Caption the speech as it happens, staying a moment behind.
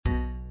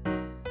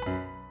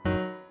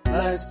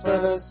Life's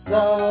but a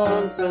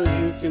song, so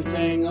you can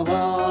sing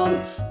along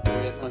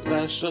with my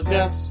special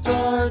guest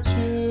star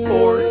two.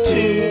 Or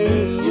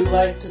two. You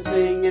like to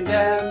sing and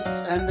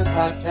dance, and this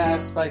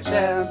podcast by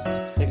chance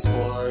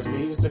explores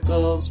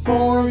musicals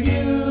for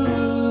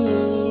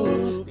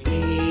you.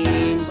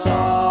 Theme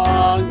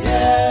song,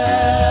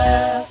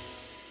 yeah.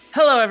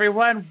 Hello,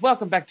 everyone.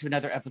 Welcome back to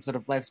another episode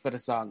of Life's But a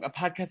Song, a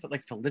podcast that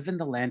likes to live in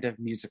the land of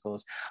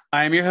musicals.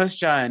 I'm your host,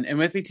 John, and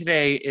with me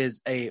today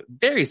is a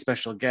very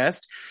special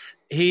guest.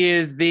 He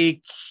is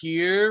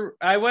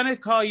I want to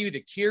call you the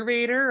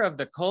curator of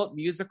the Cult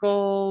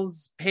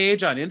Musicals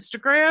page on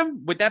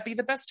Instagram. Would that be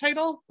the best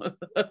title?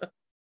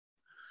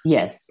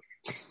 Yes.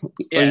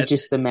 Or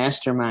just the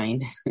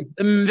mastermind.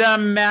 The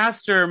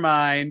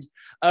mastermind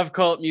of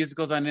Cult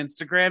Musicals on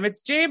Instagram. It's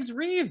James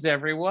Reeves,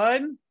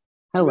 everyone.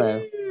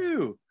 Hello.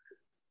 Woo!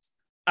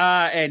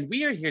 And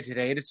we are here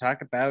today to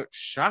talk about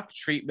Shock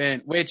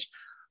Treatment, which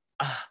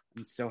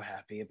I'm so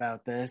happy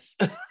about this.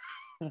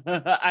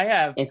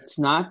 It's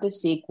not the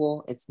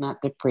sequel, it's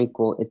not the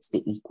prequel, it's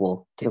the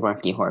equal to the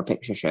Rocky Horror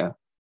Picture Show.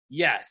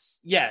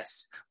 Yes.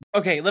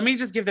 Okay, let me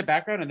just give the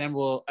background and then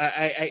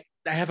I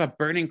have a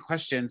burning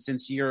question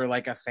since you're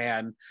like a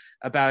fan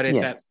about it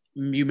that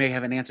you may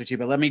have an answer to,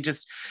 but let me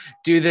just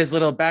do this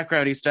little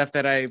backgroundy stuff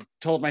that I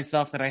told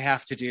myself that I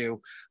have to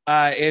do.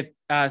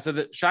 So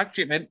the Shock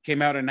Treatment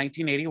came out in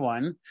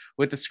 1981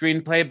 with the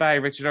screenplay by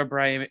Richard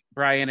O'Brien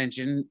and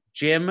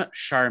Jim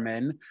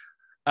Sharman.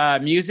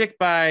 Music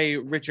by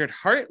Richard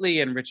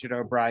Hartley and Richard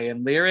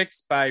O'Brien,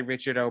 lyrics by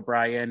Richard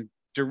O'Brien,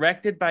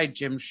 directed by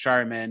Jim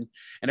Sharman,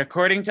 and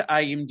according to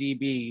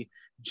IMDb,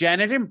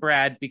 Janet and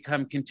Brad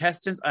become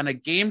contestants on a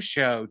game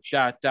show, ...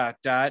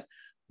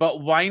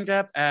 but wind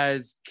up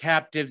as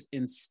captives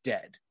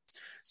instead.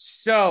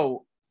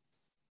 So,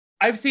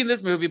 I've seen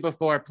this movie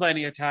before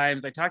plenty of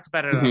times. I talked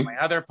about it on my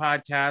other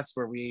podcast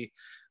where we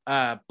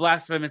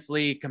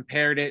blasphemously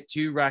compared it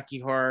to Rocky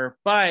Horror,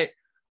 but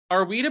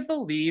are we to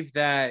believe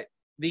that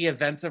the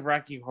events of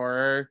Rocky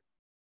Horror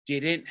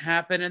didn't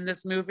happen in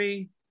this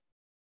movie?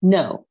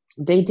 No,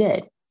 they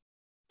did.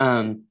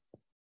 But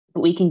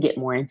we can get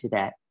more into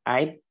that.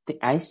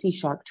 I see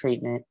Shock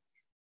Treatment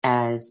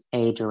as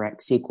a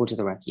direct sequel to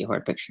the Rocky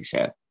Horror Picture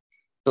Show.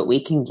 But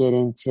we can get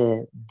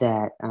into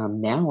that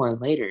now or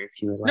later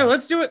if you would like. No,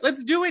 let's do it.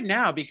 Let's do it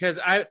now because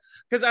I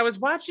was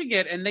watching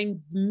it and they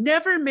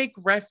never make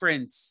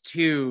reference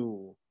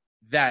to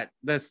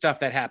the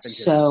stuff that happened.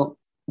 So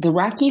the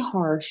Rocky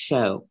Horror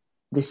Show,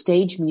 the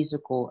stage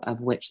musical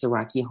of which the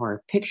Rocky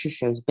Horror Picture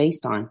Show is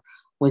based on,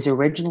 was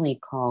originally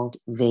called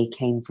They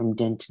Came from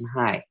Denton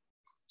High.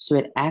 So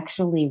it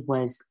actually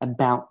was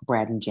about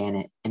Brad and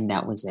Janet, and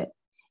that was it.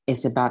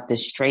 It's about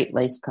this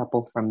straight-laced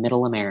couple from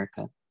Middle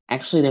America.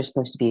 Actually, they're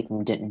supposed to be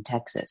from Denton,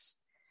 Texas.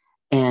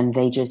 And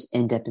they just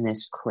end up in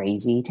this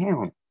crazy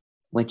town,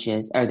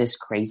 this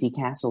crazy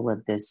castle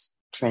of this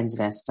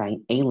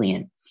transvestite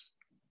alien.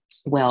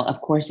 Well,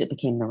 of course, it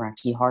became the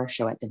Rocky Horror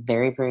Show at the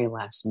very, very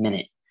last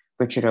minute.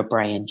 Richard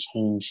O'Brien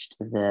changed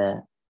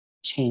the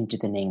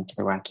name to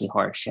the Rocky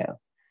Horror Show.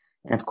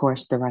 And of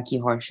course, the Rocky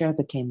Horror Show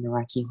became the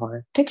Rocky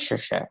Horror Picture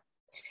Show.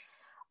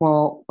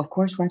 Well, of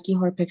course, Rocky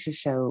Horror Picture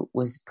Show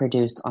was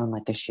produced on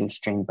like a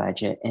shoestring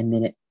budget, and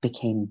then it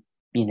became,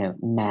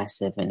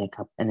 massive in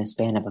the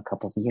span of a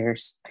couple of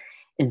years.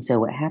 And so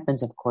what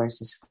happens, of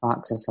course, is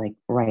Fox is like,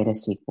 write a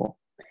sequel.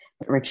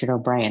 But Richard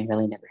O'Brien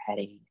really never had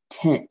any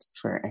intent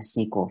for a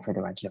sequel for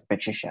the Rocky Horror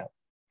Picture Show.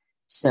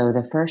 So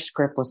the first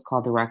script was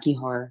called the Rocky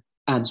Horror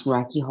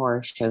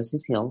Shows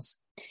His Heels,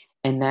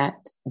 and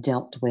that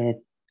dealt with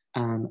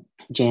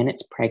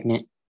Janet's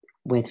pregnant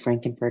with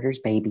Frankenfurter's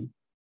baby,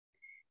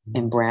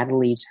 and Brad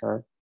leaves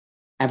her.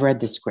 I've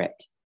read the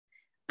script.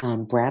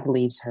 Brad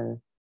leaves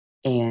her,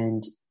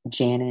 and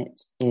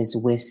Janet is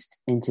whisked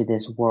into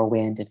this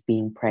whirlwind of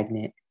being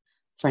pregnant.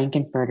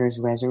 Frankenfurter's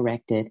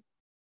resurrected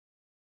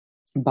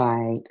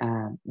by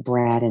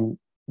Brad and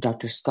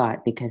Dr.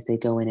 Scott because they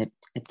go and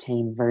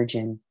obtain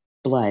virgin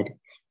blood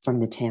from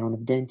the town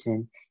of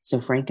Denton. So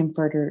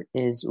Frankenfurter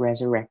is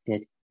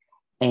resurrected,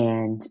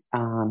 and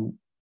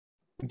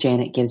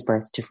Janet gives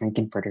birth to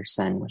Frankenfurter's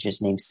son, which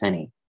is named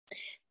Sonny.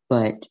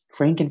 But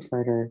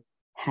Frankenfurter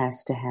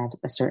has to have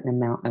a certain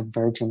amount of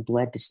virgin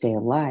blood to stay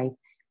alive,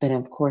 but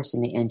of course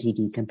in the end he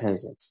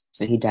decomposes.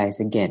 So he dies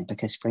again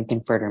because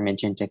Frankenfurter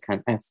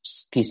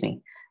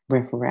and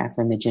Riff Raff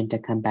and Magenta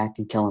come back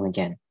and kill him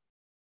again.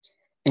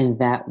 And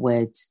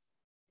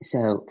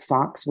so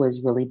Fox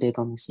was really big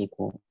on the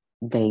sequel.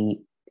 They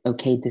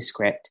okayed the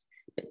script,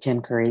 but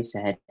Tim Curry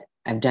said,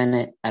 I've done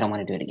it, I don't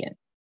want to do it again.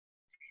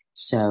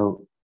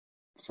 So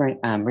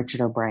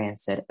Richard O'Brien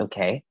said,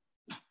 okay,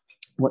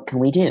 what can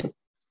we do?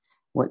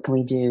 What can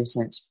we do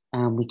since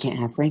we can't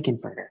have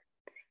Frankenfurter?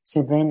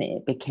 So then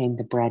it became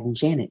the Brad and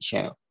Janet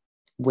Show,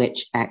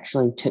 which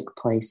actually took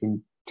place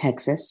in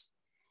Texas.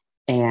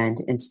 And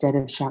instead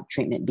of Shock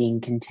Treatment being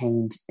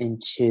contained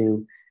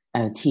into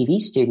a TV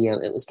studio,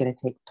 it was going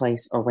to take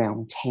place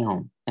around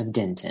town of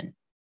Denton.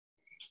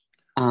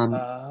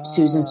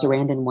 Susan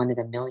Sarandon wanted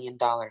 $1 million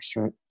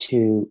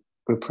to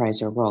reprise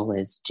her role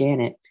as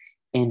Janet,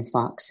 and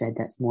Fox said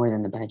that's more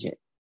than the budget.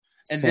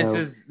 And so,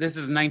 this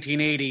is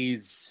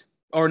 1980s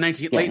or late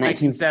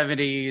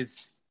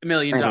 1970s, $1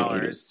 million.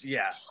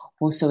 Yeah.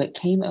 Well, so it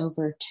came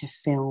over to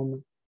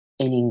film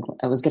in England.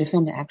 I was going to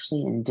film it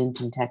actually in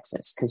Denton,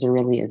 Texas, because there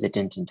really is a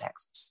Denton,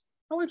 Texas.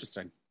 Oh,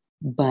 interesting.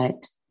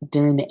 But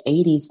during the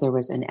 80s, there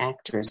was an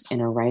actors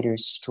and a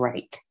writer's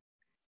strike.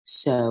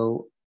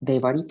 So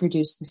they've already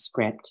produced the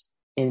script.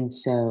 And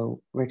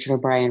so Richard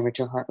O'Brien,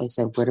 Richard Hartley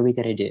said, what are we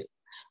going to do?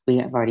 We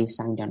have already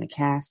signed on a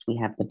cast. We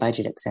have the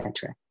budget,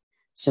 etc.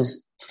 So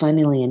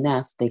funnily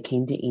enough, they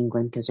came to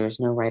England because there was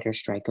no writer's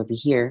strike over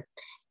here.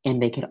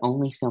 And they could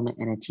only film it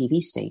in a TV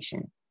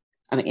station.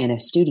 In a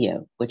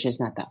studio, which is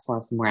not that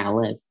far from where I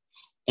live.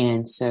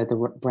 And so the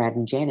Brad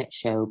and Janet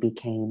show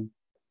became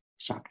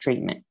Shock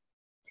Treatment.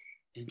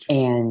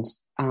 And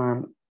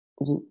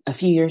a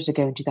few years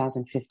ago in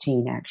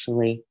 2015,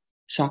 actually,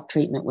 Shock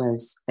Treatment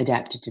was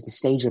adapted to the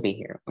stage over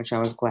here, which I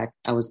was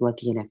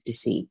lucky enough to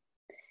see.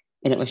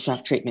 And it was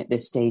Shock Treatment, the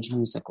stage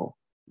musical.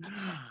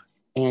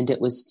 And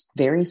it was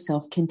very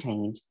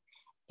self-contained.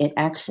 It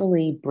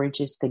actually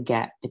bridges the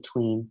gap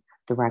between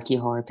the Rocky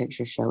Horror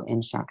Picture Show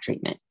and Shock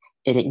Treatment.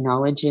 It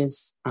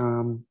acknowledges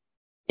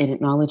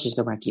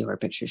the Rocky Horror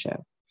Picture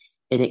Show.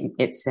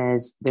 It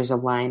says, there's a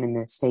line in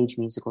the stage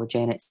musical,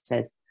 Janet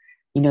says,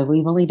 we've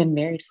only been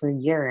married for a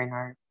year and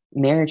our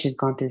marriage has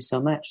gone through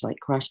so much, like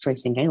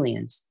cross-tracing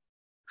aliens.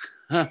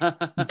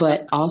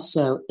 But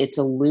also it's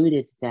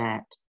alluded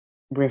that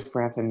Riff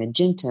Raff and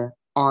Magenta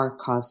are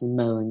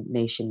Cosmo and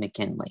Nation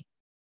McKinley.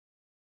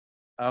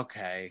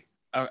 Okay.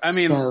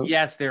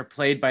 Yes, they're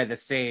played by the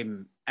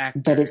same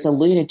actors. But it's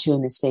alluded to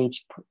in the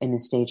stage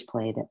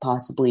play that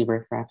possibly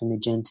Riff Raff and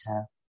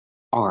Magenta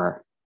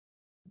are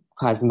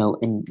Cosmo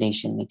and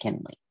Nation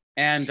McKinley.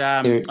 And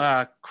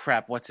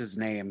what's his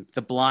name?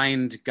 The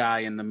blind guy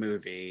in the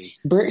movie.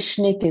 Bert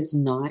Schnick is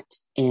not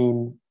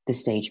in the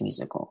stage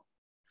musical,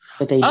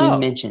 but they do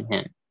mention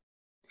him.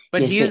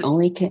 But yes, they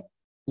only can.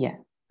 Yeah.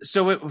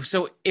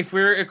 So if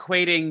we're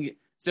equating,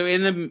 so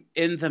in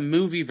the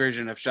movie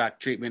version of Shock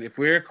Treatment, if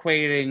we're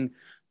equating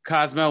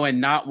Cosmo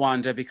and not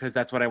Wanda, because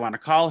that's what I want to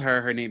call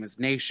her, her name is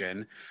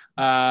Nation.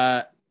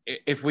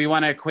 If we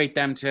want to equate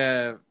them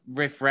to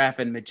Riff Raff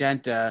and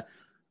Magenta,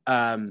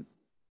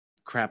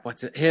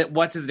 what's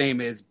his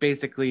name is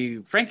basically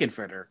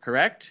Frankenfurter,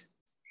 correct?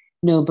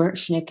 No, Bert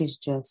Schnick is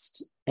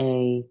just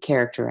a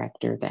character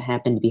actor that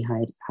happened to be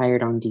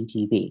hired on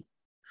DTV.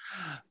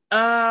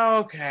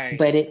 Oh, okay.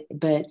 But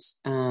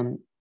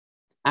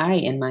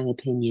in my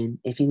opinion,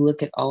 if you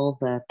look at all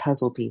the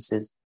puzzle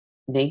pieces,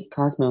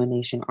 Cosmo and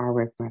Nation are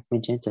Riff Raff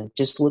Magenta.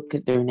 Just look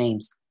at their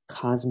names.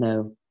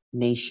 Cosmo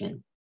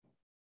Nation.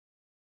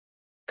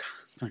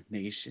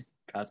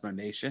 Cosmo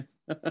Nation.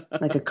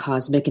 Like a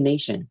cosmic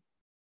nation.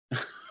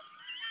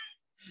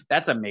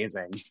 That's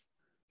amazing.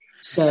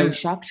 So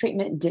Shock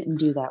Treatment didn't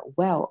do that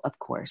well, of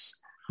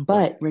course.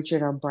 But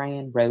Richard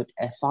O'Brien wrote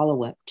a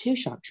follow-up to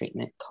Shock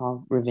Treatment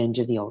called Revenge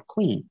of the Old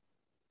Queen.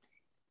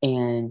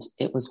 And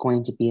it was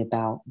going to be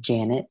about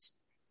Janet,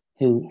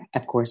 who,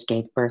 of course,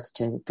 gave birth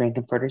to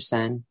Frankenfurter's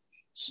son.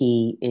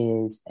 He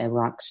is a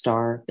rock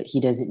star, but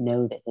he doesn't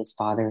know that his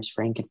father is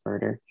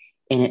Frankenfurter.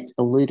 And it's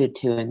alluded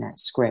to in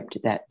that script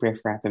that Riff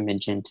Raff and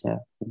Magenta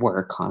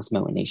were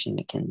Cosmo and Nation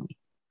McKinley.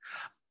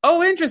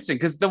 Oh, interesting.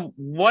 Because the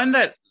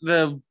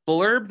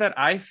blurb that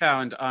I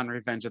found on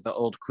Revenge of the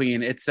Old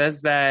Queen, it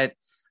says that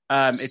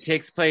it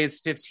takes place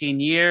 15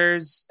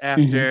 years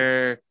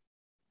after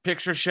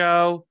Picture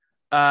Show.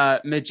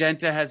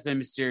 Magenta has been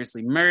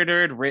mysteriously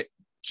murdered.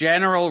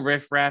 General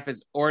Riff Raff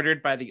is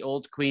ordered by the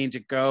Old Queen to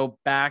go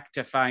back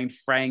to find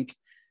Frank,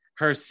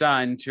 her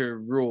son, to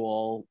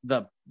rule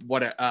the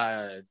planet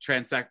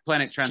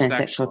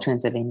Transsexual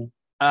Transylvania.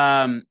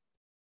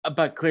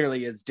 But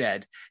clearly is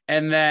dead.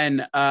 And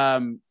then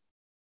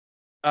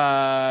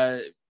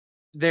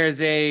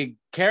there's a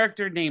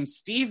character named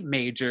Steve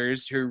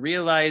Majors who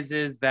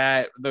realizes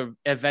that the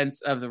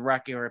events of the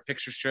Rocky Horror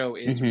Picture Show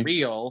is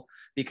real,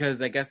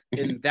 because I guess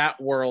in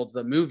that world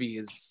the movie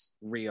is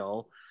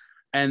real.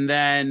 And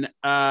then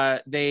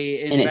and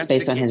it's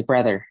based on his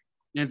brother.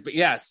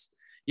 Yes.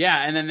 Yeah,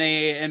 and then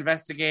they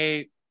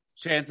investigate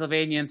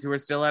Transylvanians who are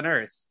still on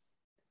Earth.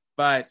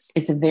 But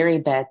it's a very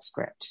bad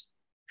script.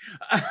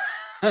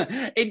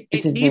 It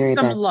needs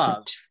some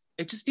love. Script.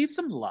 It just needs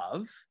some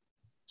love.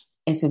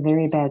 It's a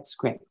very bad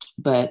script,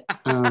 but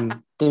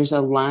there's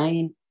a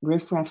line,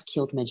 Riff Raff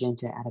killed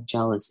Magenta out of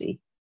jealousy.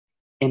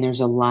 And there's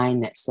a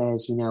line that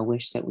says,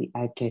 wish that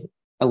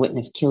I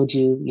wouldn't have killed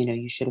you.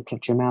 You should have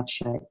kept your mouth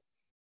shut.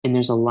 And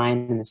there's a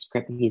line in the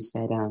script, he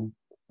said,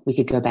 we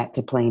could go back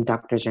to playing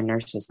doctors or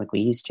nurses like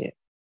we used to.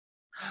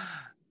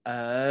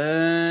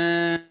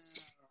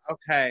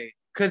 Okay.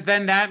 Because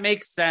then that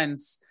makes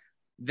sense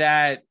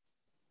that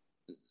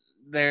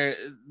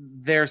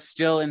they're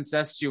still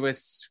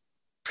incestuous.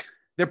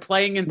 They're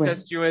playing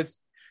incestuous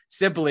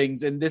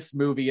siblings in this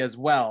movie as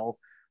well,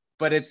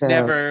 but it's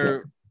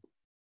never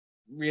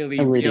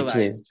really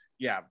realized.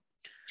 Yeah.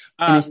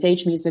 In a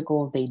stage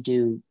musical, they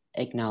do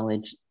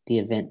acknowledge the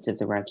events of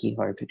the Rocky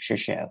Horror Picture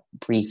Show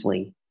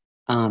briefly.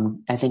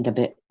 I think a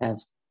bit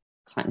of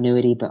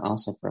continuity, but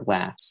also for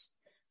laughs.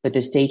 But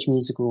the stage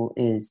musical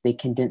is they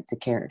condense the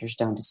characters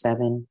down to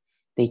 7.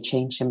 They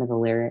change some of the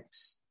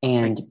lyrics,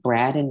 and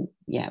Brad and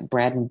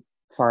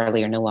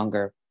Farley are no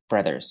longer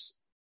brothers.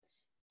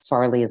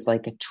 Farley is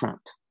like a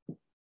Trump.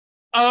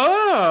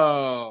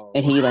 Oh,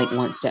 and he like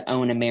wants to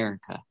own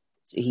America.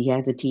 So he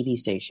has a TV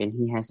station.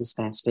 He has his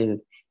fast food,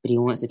 but he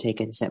wants to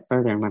take it a step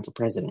further and run for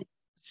president.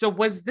 So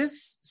was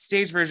this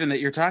stage version that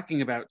you're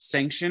talking about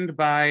sanctioned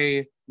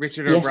by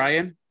Richard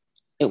O'Brien?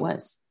 It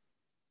was.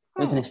 It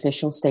was an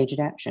official stage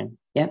adaptation.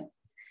 Yep.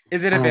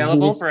 Is it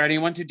available for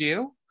anyone to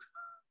do?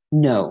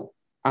 No.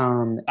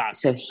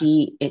 So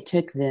it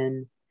took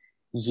them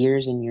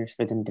years and years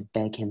for them to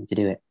beg him to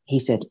do it. He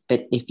said,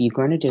 but if you're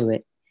going to do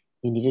it,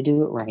 you need to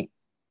do it right.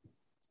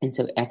 And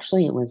so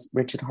actually it was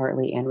Richard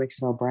Hartley and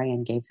Richard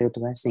O'Brien gave their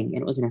blessing,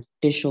 and it was an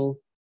official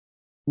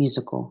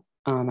musical.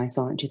 I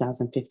saw it in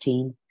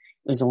 2015.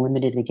 It was a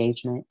limited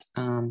engagement.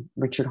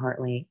 Richard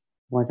Hartley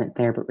wasn't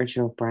there, but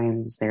Richard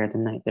O'Brien was there the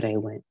night that I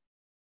went.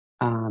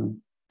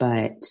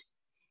 But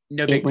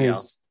no big deal.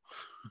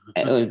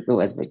 It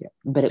was big deal,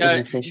 but it was an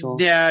official.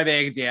 Yeah,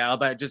 big deal.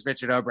 But just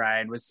Richard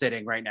O'Brien was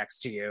sitting right next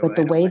to you. But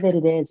the way that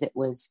it is, it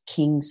was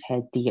King's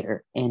Head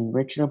Theater, and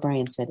Richard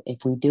O'Brien said,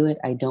 "If we do it,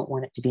 I don't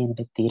want it to be in a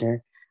big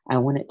theater. I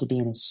want it to be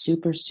in a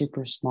super,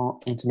 super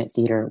small, intimate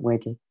theater where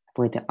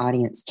the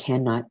audience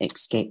cannot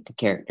escape the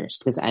characters,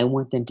 because I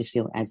want them to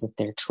feel as if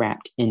they're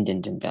trapped in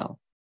Dentonville."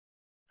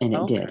 And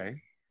it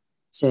did.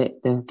 So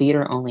the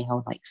theater only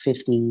held like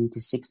 50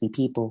 to 60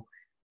 people,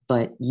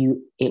 but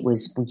you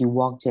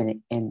walked in it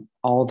and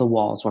all the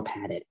walls were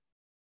padded.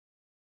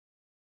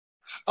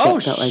 So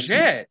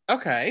shit.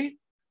 Okay.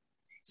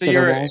 So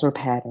the walls were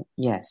padded.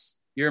 Yes.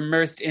 You're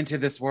immersed into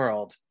this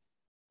world.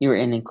 You were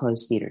in an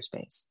enclosed theater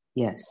space.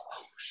 Yes.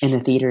 And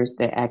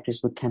the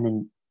actors would come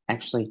and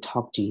actually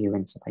talk to you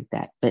and stuff like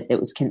that. But it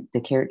was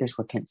the characters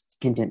were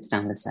condensed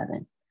down to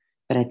 7.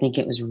 But I think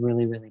it was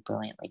really, really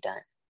brilliantly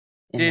done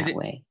in that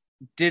way.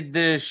 Did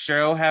the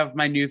show have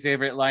my new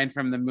favorite line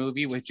from the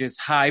movie, which is,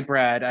 "Hi,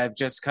 Brad, I've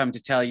just come to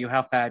tell you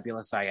how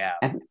fabulous I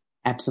am"?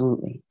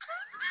 Absolutely.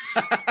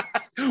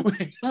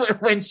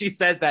 When she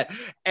says that,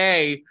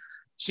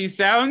 she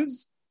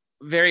sounds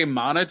very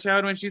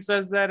monotone when she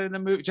says that in the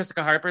movie.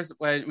 Jessica Harper,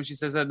 when she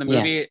says that in the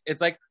movie,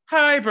 it's like,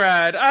 "Hi,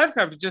 Brad, I've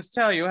come to just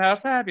tell you how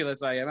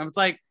fabulous I am." I was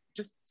like,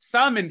 just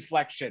some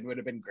inflection would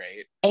have been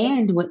great.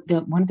 And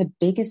one of the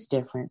biggest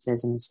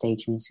differences in the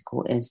stage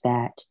musical is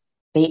that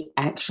they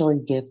actually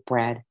give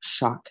Brad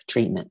shock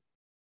treatment.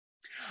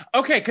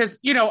 Okay, because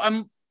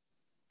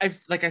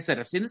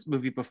I've seen this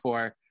movie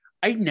before.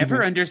 I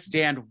never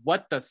understand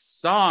what the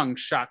song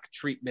 "Shock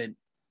Treatment"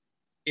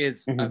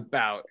 is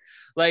about.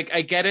 Like,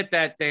 I get it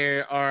that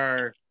they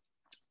are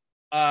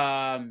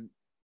kind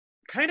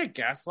of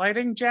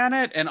gaslighting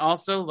Janet and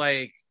also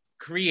like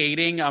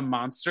creating a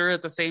monster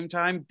at the same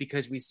time,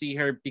 because we see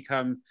her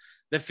become,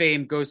 the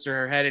fame goes to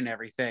her head and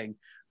everything.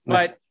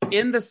 But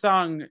in the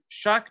song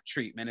 "Shock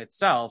Treatment"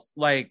 itself,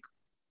 like,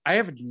 I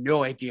have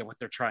no idea what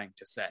they're trying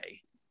to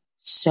say.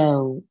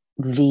 So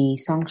the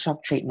song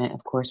 "Shock Treatment,"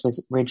 of course,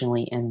 was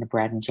originally in the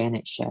Brad and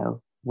Janet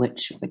show,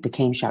 which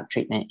became Shock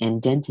Treatment.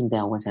 And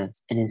Dentonville was an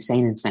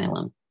insane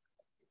asylum.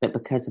 But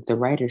because of the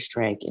writer's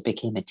strike, it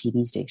became a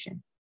TV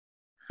station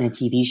and a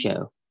TV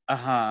show.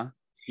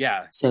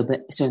 Yeah. So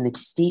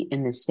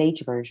in the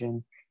stage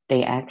version,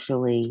 they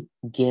actually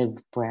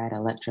give Brad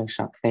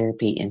electroshock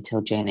therapy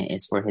until Janet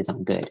is for his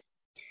own good.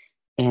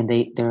 And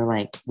they're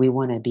like, "We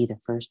want to be the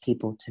first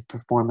people to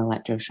perform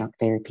electroshock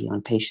therapy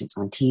on patients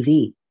on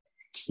TV.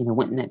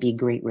 Wouldn't that be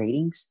great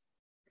ratings?"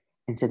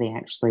 And so they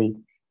actually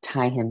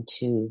tie him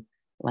to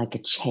like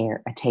a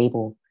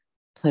table,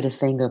 put a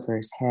thing over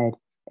his head.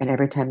 And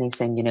every time they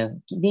sing,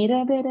 "Need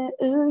a bit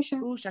of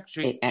shock,"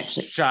 it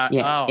actually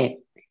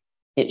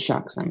it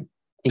shocks them.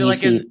 And so you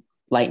see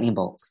lightning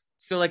bolts.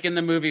 So like in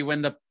the movie,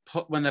 when the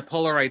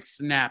Polaroid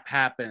snap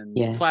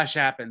happens, flash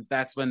happens,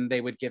 that's when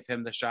they would give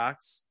him the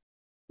shocks.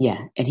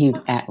 Yeah, and he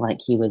would act like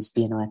he was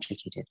being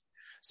electrocuted.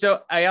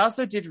 So I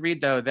also did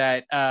read, though,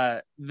 that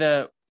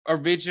the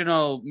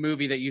original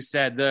movie that you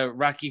said, the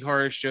Rocky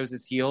Horror Shows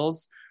His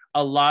Heels,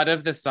 a lot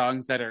of the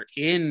songs that are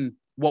in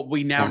what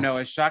we now know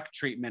as Shock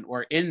Treatment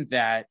were in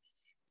that.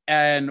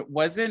 And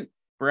wasn't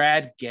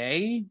Brad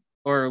gay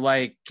or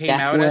like came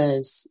out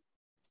as...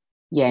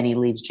 Yeah, and he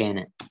leaves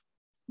Janet.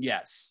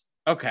 Yes.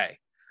 Okay.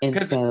 And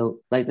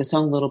so, like, the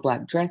song "Little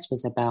Black Dress"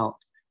 was about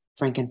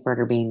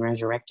Frankenfurter being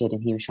resurrected,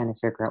 and he was trying to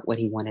figure out what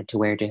he wanted to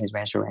wear to his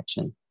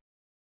resurrection.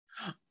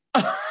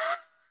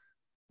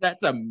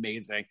 That's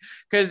amazing.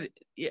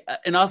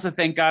 And also,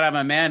 "Thank God I'm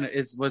a Man"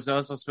 was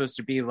also supposed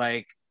to be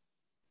like,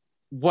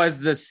 was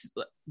this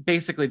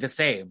basically the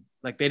same?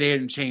 Like, they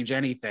didn't change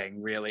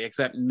anything really,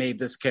 except made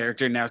this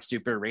character now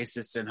super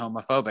racist and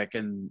homophobic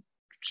in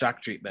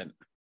Shock Treatment.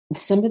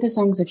 Some of the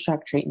songs of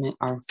Shock Treatment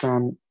are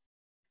from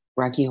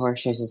Rocky Horror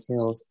Shows His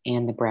Heels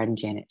and the Brad and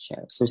Janet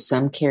show. So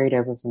some carried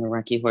over from the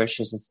Rocky Horror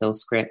Shows His Heels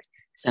script,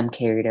 some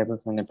carried over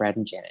from the Brad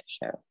and Janet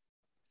show.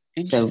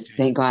 So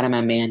 "Thank God I'm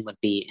a Man" would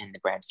be in the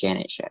Brad and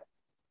Janet show.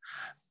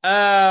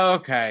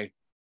 Okay.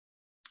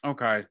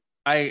 Okay.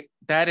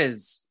 That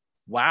is,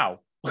 wow.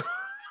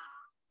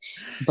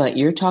 But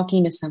you're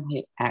talking to someone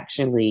who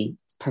actually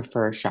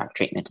prefers shock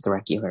treatment to the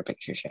Rocky Horror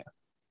Picture Show.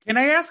 Can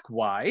I ask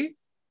why?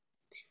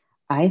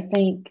 I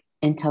think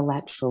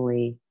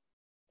intellectually,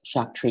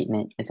 shock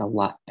treatment is a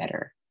lot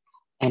better.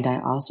 And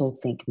I also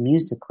think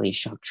musically,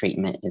 shock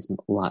treatment is a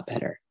lot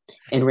better.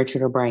 And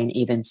Richard O'Brien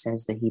even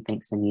says that he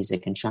thinks the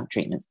music in shock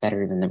treatment is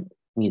better than the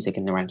music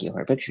in the Rocky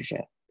Horror Picture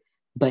Show.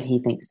 But he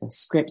thinks the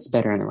script's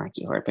better in the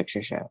Rocky Horror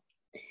Picture Show.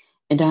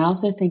 And I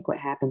also think what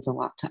happens a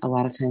lot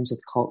of times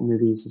with cult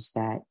movies is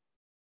that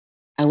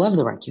I love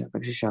the Rocky Horror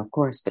Picture Show, of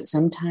course, but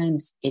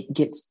sometimes it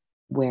gets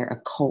where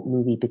a cult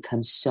movie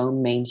becomes so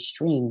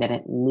mainstream that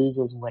it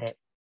loses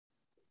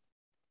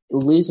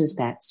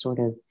that sort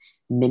of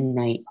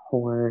midnight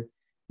horror,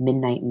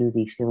 midnight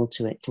movie feel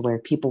to it, to where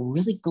people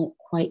really don't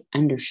quite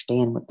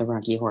understand what the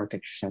Rocky Horror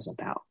Picture Show is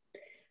about.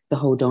 The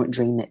whole "don't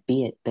dream it,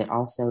 be it," but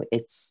also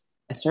it's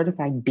a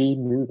certified B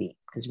movie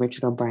because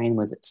Richard O'Brien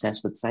was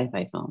obsessed with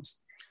sci-fi films.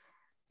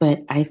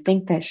 But I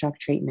think that shock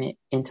treatment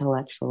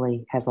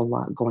intellectually has a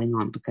lot going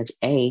on because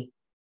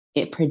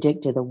it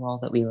predicted the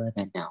world that we live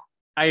in now.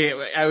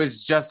 I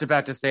was just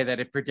about to say that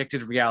it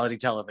predicted reality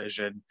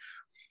television,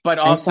 but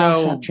also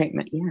shock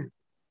treatment, yeah.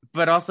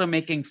 But also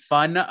making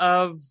fun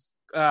of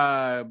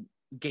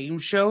game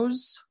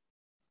shows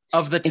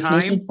of the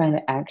time.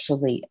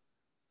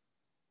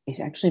 It's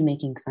actually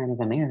making fun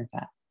of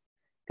America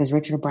because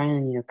Richard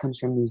O'Brien, comes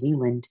from New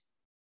Zealand,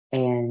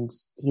 and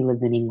he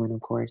lived in England,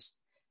 of course.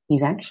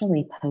 He's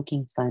actually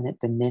poking fun at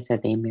the myth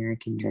of the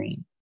American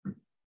dream.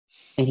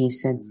 And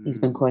he's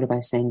been quoted by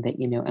saying that,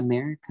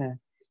 America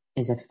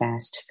is a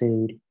fast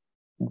food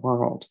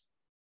world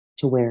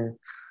to where,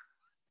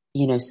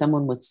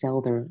 someone would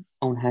sell their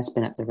own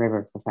husband up the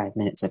river for 5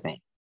 minutes of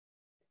fame.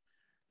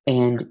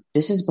 And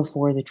this is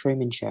before the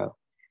Truman Show.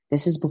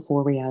 This is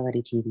before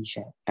reality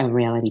TV.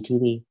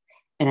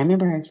 And I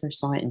remember I first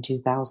saw it in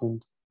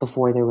 2000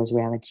 before there was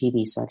reality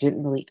TV. So I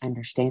didn't really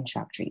understand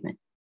shock treatment.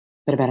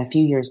 But about a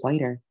few years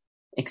later,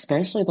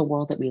 especially the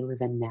world that we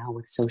live in now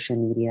with social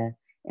media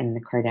and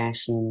the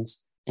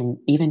Kardashians and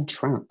even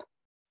Trump.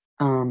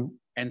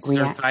 And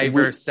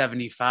Survivor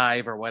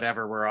 75 or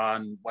whatever we're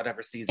on,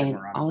 whatever season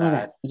we're on. All of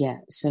that. Yeah.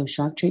 So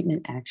shock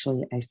treatment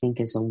actually, I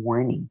think, is a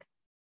warning.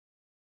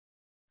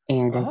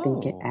 And I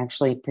think it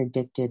actually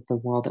predicted the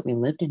world that we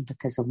lived in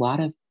because a lot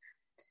of,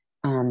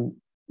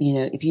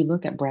 if you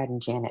look at Brad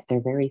and Janet,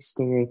 they're very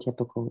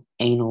stereotypical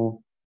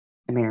anal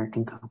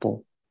American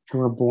couple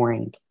who are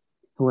boring,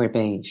 who are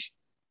beige.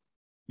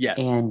 Yes.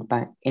 And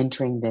by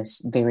entering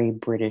this very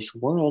British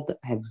world that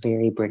have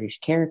very British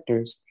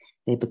characters,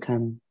 they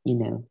become,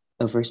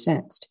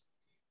 oversexed.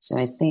 So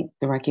I think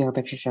the Rocky Horror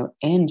Picture Show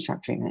and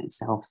shock treatment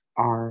itself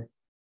are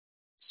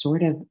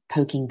sort of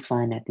poking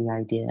fun at the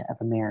idea of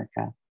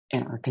America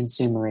and our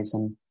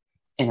consumerism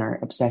and our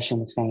obsession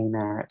with fame and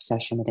our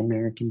obsession with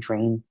American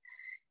dream.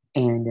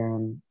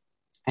 And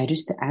I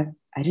just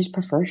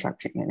prefer shock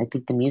treatment. I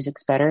think the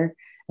music's better.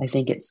 I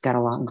think it's got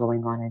a lot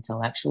going on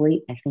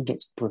intellectually. I think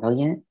it's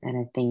brilliant. And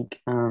I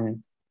think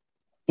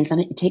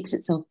it takes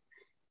itself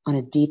on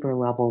a deeper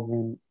level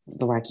than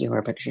the Rocky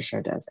Horror Picture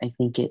Show does. I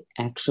think it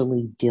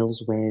actually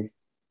deals with,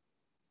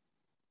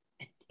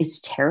 it's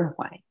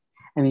terrifying.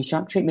 I mean,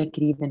 shock treatment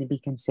could even be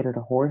considered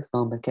a horror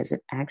film because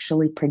it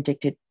actually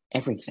predicted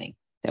everything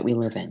that we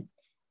live in.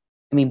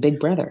 I mean, Big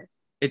Brother.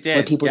 It did.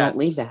 Where people don't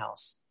leave the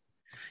house.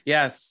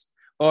 Yes.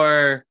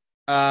 Or,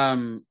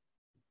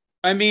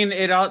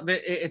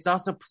 it's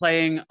also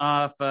playing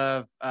off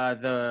of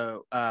the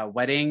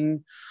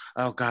wedding.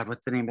 Oh God,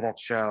 what's the name of that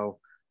show?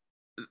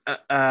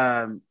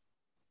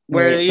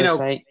 Where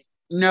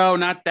no,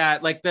 not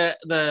that. Like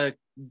the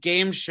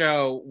game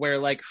show where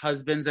like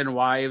husbands and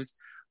wives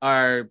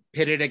are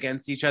pitted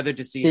against each other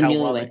to see the how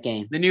Newlywed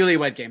Game. The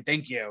Newlywed Game.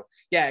 Thank you.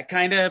 Yeah, it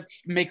kind of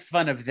makes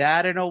fun of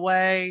that in a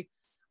way.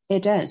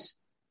 It does,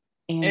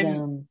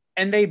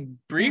 and they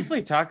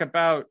briefly talk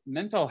about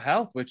mental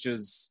health, which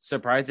is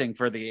surprising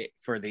for the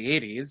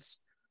 80s.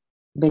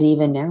 But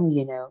even now,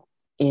 we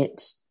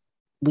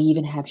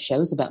even have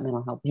shows about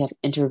mental health. We have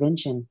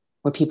Intervention,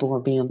 where people are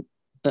being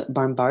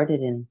bombarded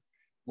and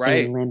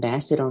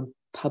lambasted on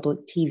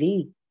public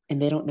TV,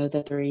 and they don't know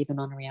that they're even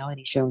on a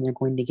reality show, and they're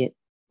going to get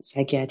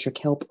psychiatric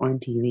help on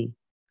TV.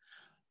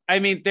 I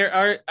mean, there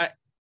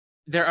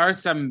are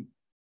some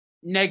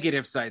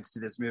negative sides to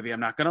this movie.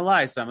 I'm not going to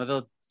lie. Some of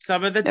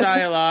the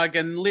dialogue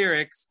and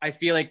lyrics I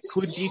feel like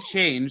could be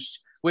changed,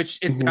 which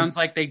it sounds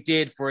like they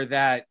did for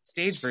that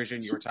stage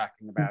version you were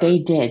talking about. They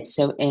did.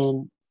 So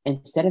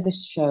instead of the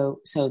show,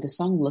 so the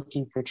song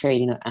 "Looking for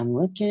Trade," I'm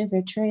looking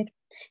for trade.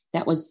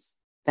 That was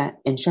that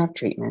in shock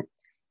treatment.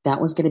 That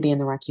was going to be in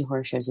the Rocky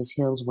Horror Show's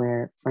Hills,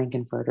 where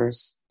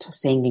Frankenfurter's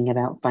singing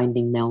about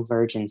finding male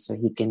virgins so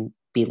he can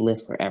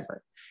live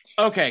forever.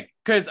 Okay,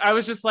 because I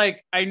was just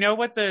like, I know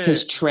what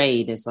because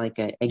trade is like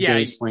a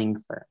gay slang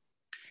for.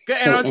 And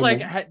so I was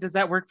like, does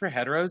that work for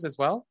heteros as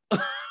well?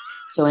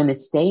 So in the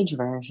stage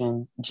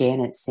version,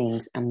 Janet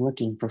sings, "I'm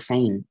looking for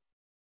fame."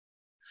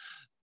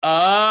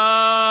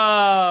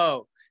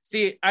 Oh,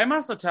 See, I'm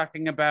also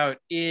talking about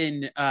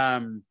in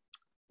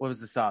what was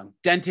the song?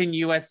 Denton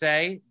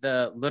USA,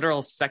 the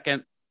literal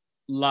second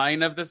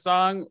line of the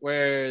song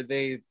where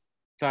they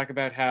talk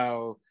about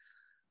how,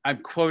 I'm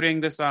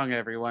quoting the song,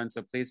 everyone,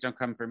 so please don't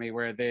come for me,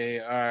 where they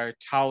are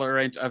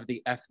tolerant of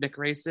the ethnic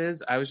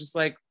races. I was just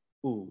like,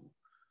 ooh,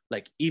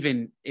 like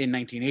even in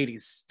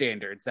 1980s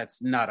standards,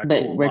 that's not a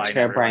But cool Richard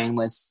line, O'Brien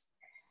was,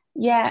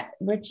 yeah,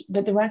 but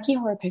the Rocky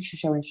Horror Picture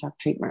Show and Shock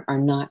Treatment are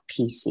not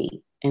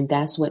PC. And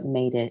that's what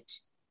made it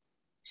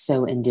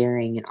so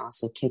endearing and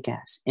also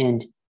kick-ass.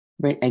 And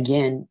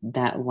again,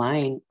 that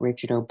line,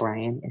 Richard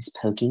O'Brien is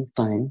poking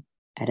fun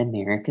at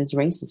America's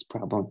racist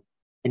problem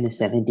in the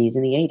 70s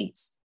and the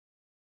 80s.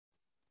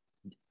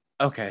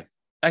 Okay.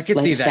 I could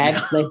see that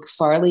now. Like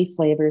Farley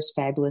Flavors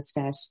Fabulous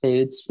Fast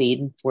Foods feed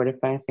and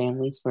fortify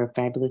families for a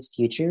fabulous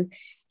future.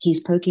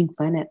 He's poking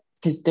fun at,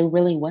 because there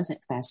really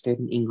wasn't fast food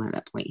in England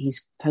at that point.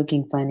 He's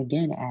poking fun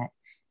again at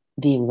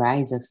the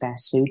rise of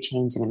fast food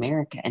chains in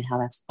America and how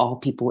that's all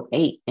people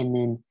ate. And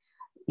then,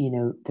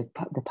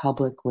 the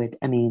public would,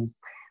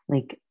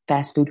 like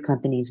fast food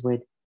companies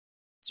would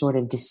sort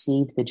of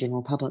deceive the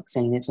general public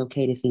saying it's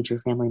okay to feed your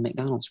family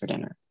McDonald's for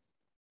dinner.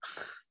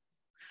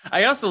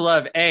 I also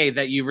love A,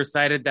 that you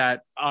recited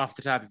that off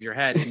the top of your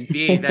head, and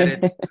B, that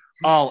it's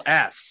all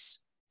F's.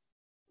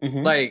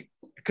 Mm-hmm. Like,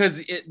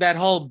 because that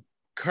whole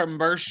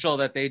commercial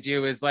that they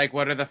do is like,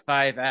 what are the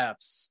 5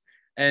 F's?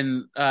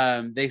 And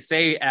they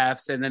say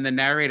F's, and then the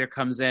narrator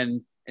comes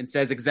in and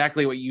says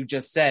exactly what you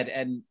just said.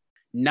 And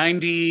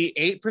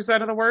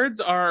 98% of the words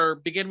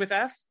begin with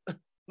F,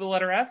 the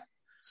letter F.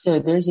 So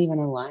there's even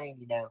a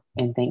line,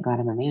 and Thank God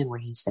I'm a Man, where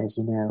he says,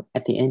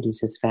 at the end, he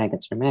says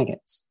faggots for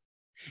maggots.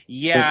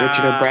 Yeah. Like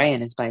Richard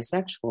O'Brien is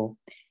bisexual,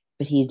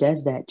 but he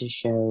does that to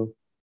show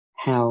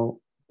how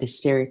the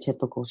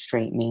stereotypical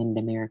straight man in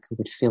America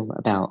would feel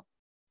about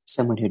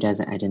someone who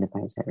doesn't identify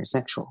as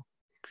heterosexual.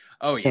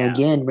 Oh, so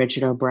again,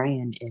 Richard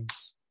O'Brien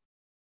is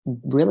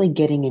really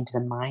getting into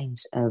the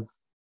minds of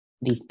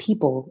these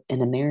people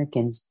and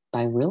Americans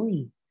by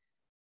really,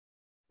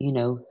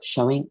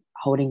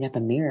 holding up a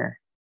mirror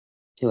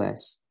to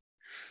us.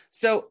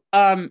 So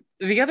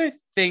the other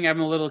thing I'm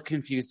a little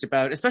confused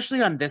about,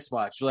 especially on this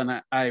watch when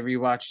I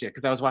rewatched it,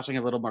 because I was watching it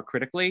a little more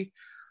critically.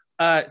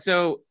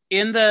 So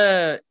in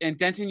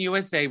Denton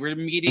USA, we're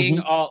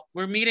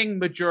meeting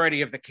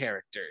majority of the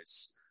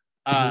characters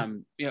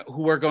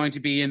who are going to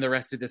be in the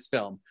rest of this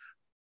film.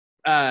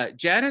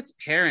 Janet's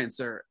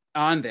parents are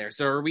on there.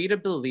 So are we to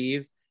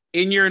believe,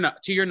 to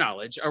your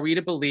knowledge, are we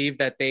to believe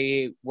that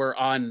they were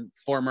on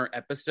former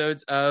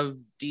episodes of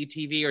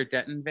DTV or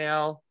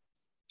Dentonvale?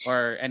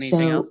 Or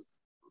anything else?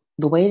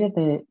 The way that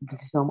the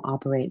film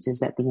operates is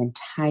that the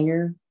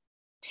entire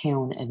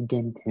town of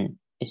Denton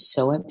is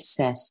so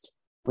obsessed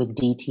with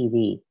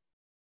DTV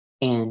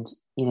and,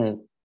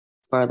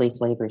 Farley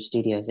Flavor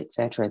Studios,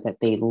 etc., that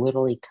they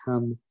literally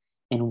come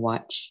and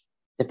watch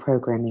the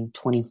programming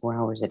 24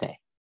 hours a day.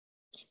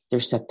 They're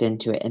sucked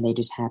into it, and they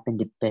just happen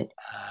to, but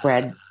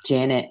Brad,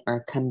 Janet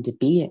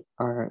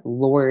are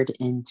lured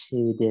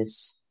into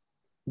this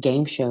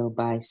game show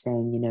by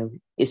saying,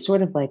 it's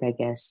sort of like, I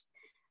guess,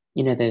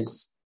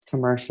 those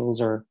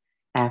commercials or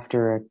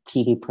after a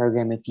TV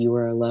program, if you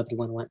or a loved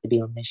one want to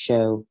be on this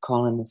show,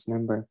 call in this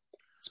number.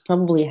 It's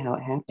probably how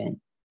it happened.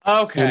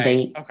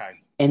 Okay.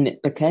 And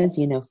because,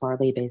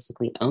 Farley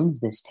basically owns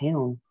this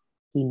town,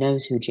 he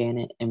knows who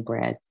Janet and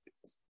Brad,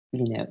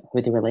 who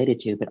they're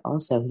related to, but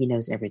also he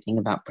knows everything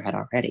about Brad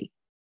already.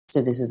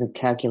 So this is a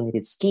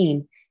calculated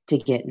scheme to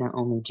get not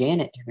only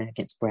Janet turned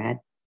against Brad,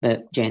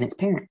 but Janet's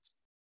parents.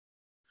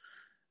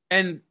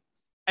 And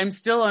I'm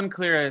still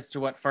unclear as to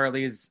what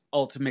Farley's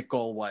ultimate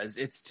goal was.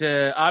 It's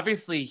to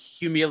obviously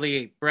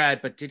humiliate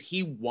Brad, but did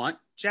he want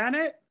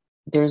Janet?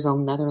 There's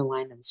another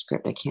line in the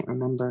script, I can't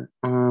remember.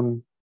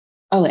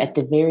 At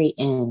the very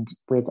end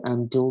with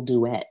Dual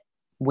Duet,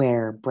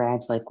 where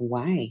Brad's like,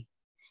 why?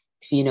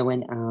 So,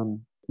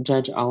 when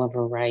Judge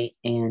Oliver Wright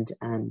and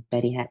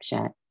Betty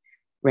Hackshot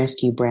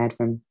rescue Brad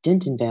from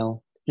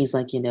Dentonvale, he's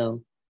like,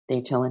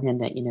 they're telling him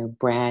that,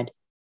 Brad,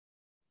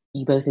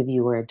 both of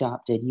you were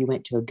adopted. You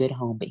went to a good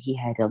home, but he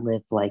had to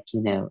live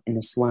in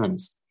the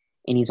slums,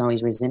 and he's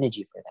always resented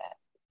you for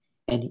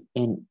that.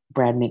 And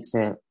Brad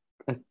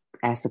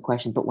asks the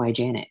question, but why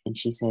Janet? And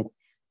she said,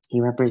 he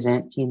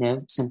represents,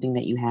 something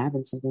that you have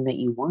and something that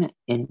you want.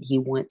 And he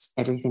wants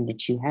everything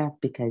that you have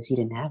because he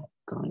didn't have it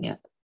growing up.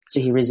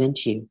 So he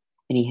resents you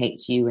and he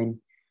hates you and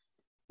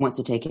wants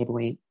to take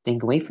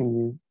everything away from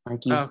you.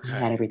 Like you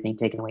had everything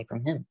taken away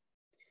from him.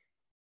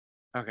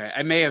 Okay,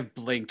 I may have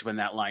blinked when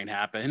that line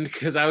happened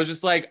because I was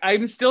just like,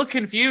 I'm still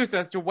confused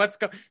as to what's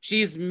going.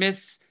 She's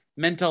Miss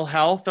Mental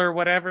Health or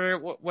whatever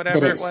it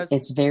was.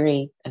 It's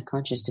very a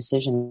conscious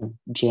decision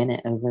of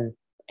Janet over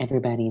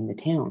everybody in the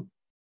town.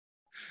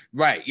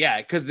 Right, yeah,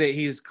 because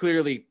he's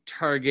clearly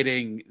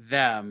targeting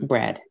them.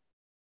 Brad,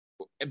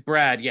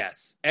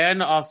 yes,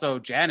 and also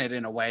Janet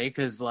in a way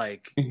because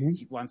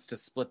he wants to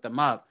split them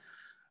up,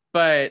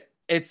 but.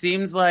 It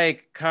seems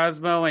like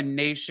Cosmo and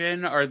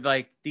Nation are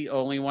the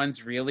only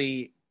ones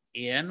really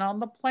in on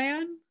the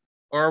plan.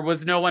 Or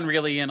was no one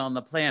really in on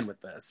the plan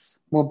with this?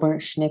 Well, Bert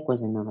Schnick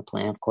wasn't on the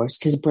plan, of course,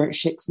 because Bert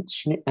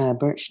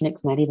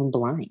Schnick's not even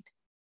blind.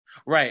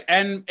 Right.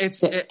 And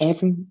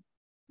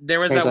there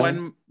was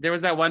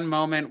that one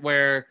moment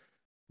where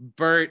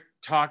Bert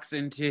talks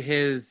into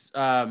his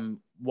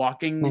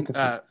walking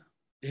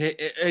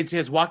into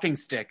his walking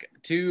stick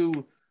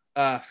to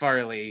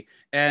Farley,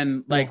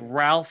 and like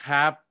Ralph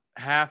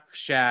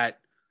Half-Shat.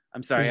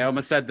 I'm sorry, I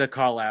almost said the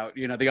call out.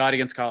 The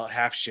audience call it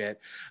half shit.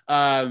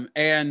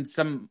 And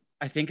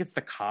I think it's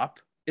the cop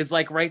is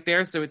like right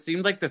there. So it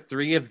seemed like the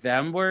three of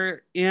them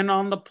were in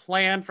on the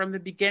plan from the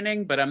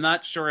beginning, but I'm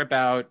not sure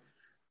about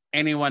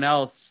anyone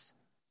else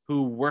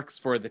who works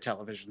for the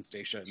television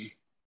station.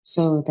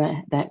 So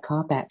that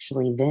cop,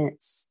 actually,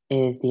 Vince,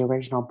 is the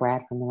original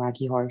Brad from the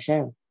Rocky Horror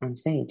Show on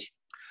stage.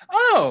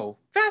 Oh,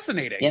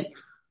 fascinating. Yep.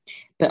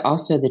 But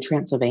also the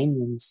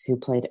Transylvanians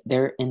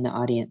they're in the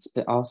audience,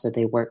 but also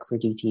they work for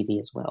DTV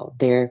as well.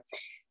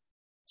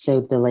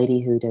 So the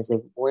lady who does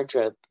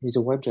who's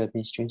a wardrobe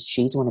mistress,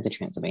 she's one of the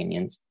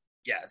Transylvanians.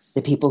 Yes.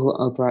 The people who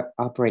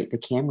operate the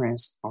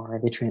cameras are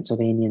the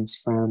Transylvanians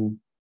from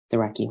the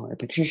Rocky Horror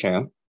Picture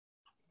Show.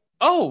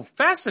 Oh,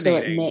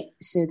 fascinating.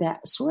 So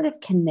that sort of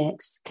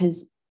connects,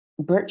 because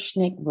Bert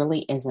Schnick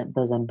really isn't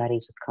bosom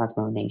buddies with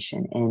Cosmo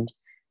Nation. And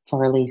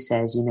Farley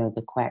says,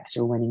 the quacks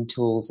are winning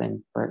tools,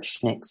 and Bert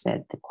Schnick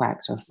said the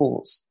quacks are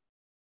fools.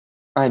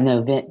 Or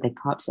no, the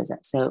cop says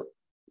that. So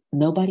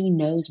nobody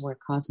knows where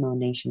Cosmo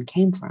Nation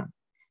came from.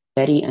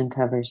 Betty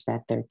uncovers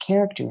that they're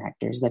character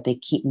actors, that they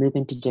keep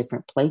moving to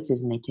different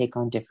places and they take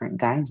on different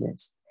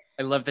guises.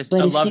 I love this.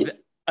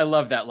 I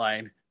love that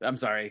line. I'm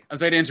sorry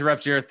to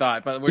interrupt your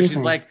thought, but where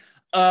she's like,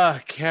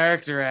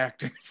 character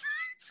actors.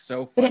 It's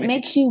so funny. But it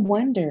makes you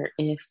wonder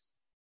if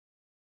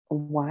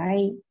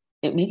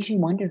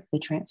the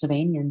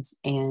Transylvanians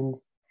and,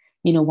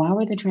 why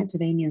were the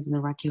Transylvanians and the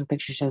Rocky Horror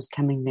Picture Shows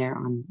coming there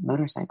on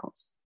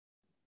motorcycles?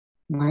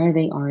 Why are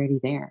they already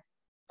there?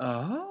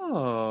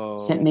 Oh.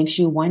 So it makes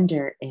you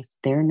wonder if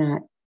they're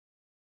not,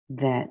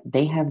 that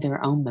they have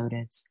their own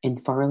motives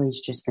and Farley's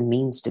just the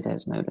means to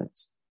those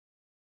motives.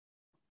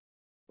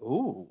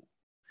 Ooh.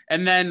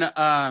 And then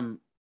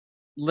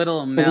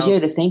Little Mel. But you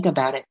have to think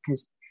about it,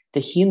 because the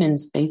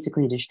humans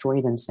basically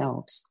destroy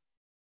themselves.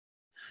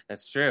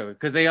 That's true.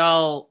 Because they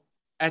all,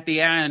 at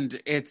the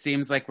end, it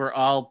seems like we're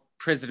all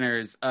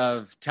prisoners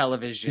of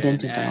television.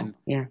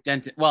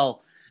 Dentonville,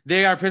 well,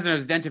 they are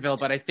prisoners of Dentonville,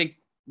 but I think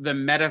the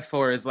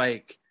metaphor is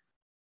like,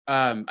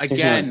 again,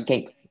 there's no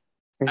escape.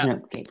 There's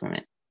no escape from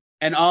it.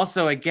 And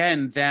also,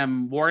 again,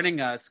 them warning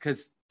us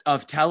because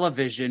of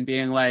television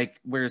being like,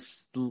 we're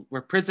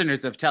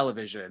prisoners of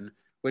television,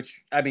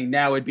 which, I mean,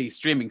 now would be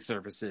streaming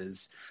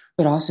services.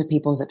 But also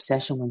people's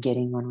obsession with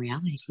getting on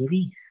reality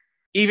TV.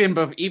 Even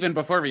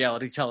before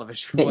reality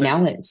television. But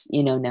now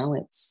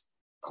it's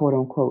quote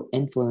unquote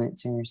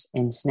influencers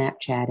and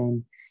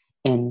Snapchat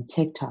and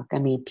TikTok. I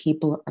mean,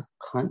 people are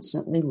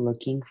constantly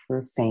looking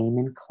for fame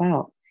and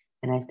clout.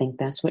 And I think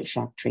that's what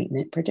Shock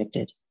Treatment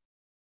predicted.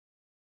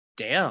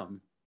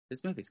 Damn.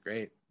 This movie's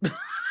great.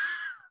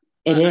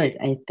 It is,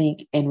 I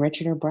think. And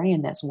Richard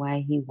O'Brien, that's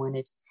why he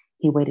waited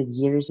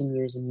years and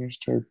years and years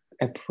to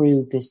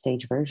approve the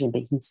stage version.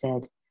 But he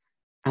said,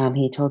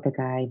 he told the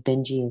guy,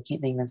 Benji, I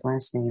can't think of his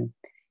last name,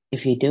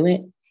 if you do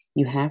it,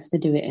 you have to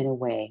do it in a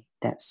way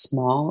that's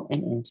small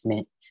and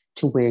intimate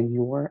to where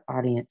your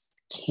audience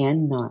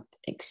cannot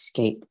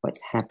escape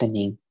what's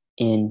happening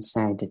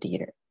inside the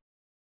theater.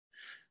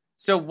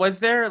 So was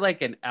there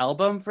like an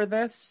album for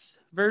this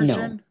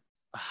version? No.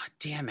 Oh,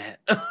 damn it.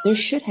 There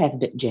should have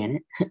been,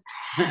 Janet.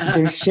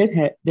 There should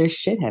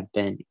have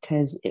been,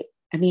 because it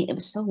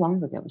was so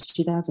long ago. It was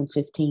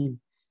 2015.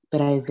 But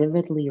I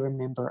vividly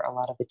remember a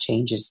lot of the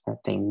changes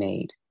that they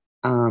made,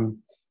 and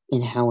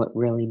how it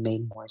really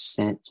made more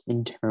sense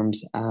in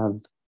terms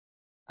of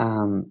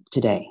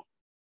today.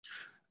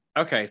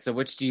 Okay, so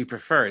which do you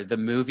prefer, the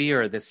movie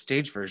or the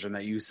stage version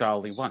that you saw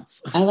only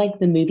once? I like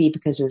the movie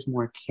because there's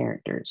more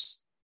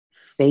characters.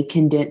 They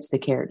condensed the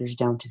characters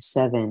down to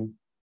 7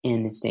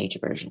 in the stage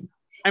version.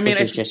 I mean,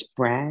 it's just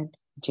Brad,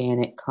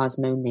 Janet,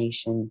 Cosmo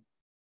Nation,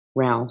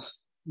 Ralph,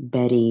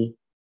 Betty,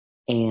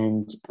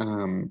 and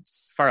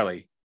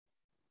Farley.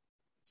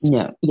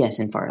 No, yes,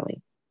 and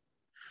Farley.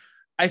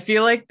 I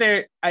feel like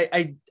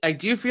I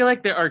do feel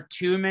like there are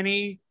too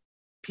many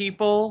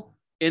people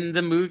in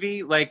the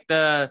movie. Like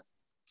the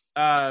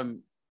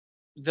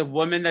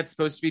woman that's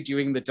supposed to be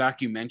doing the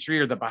documentary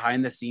or the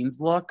behind the scenes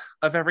look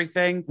of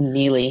everything.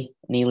 Neely.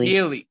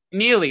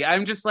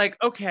 I'm just like,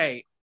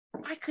 okay,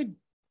 I could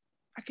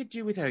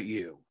do without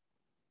you.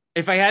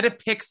 If I had to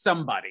pick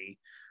somebody,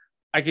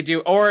 I could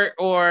do,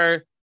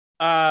 or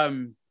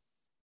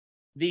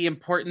the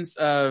importance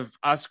of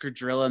Oscar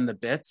Drilla and the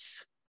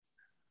Bits.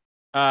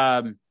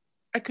 I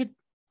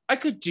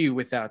could do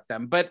without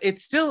them, but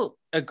it's still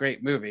a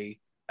great movie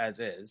as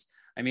is.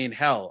 I mean,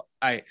 hell,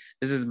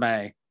 this is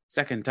my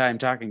second time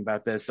talking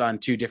about this on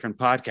 2 different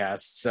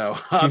podcasts, so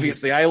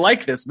obviously I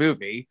like this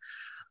movie.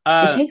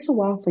 It takes a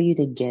while for you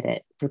to get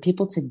it, for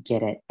people to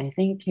get it. I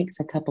think it takes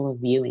a couple of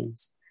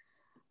viewings.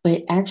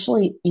 But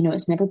actually,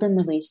 it's never been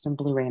released on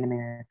Blu-ray in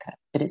America,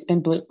 but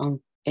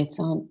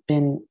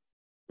been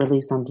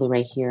released on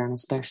Blu-ray here on a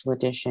special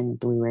edition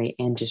Blu-ray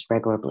and just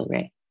regular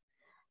Blu-ray.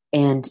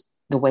 And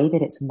the way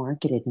that it's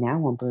marketed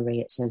now on Blu-ray,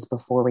 it says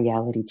before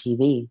reality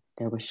TV,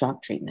 there was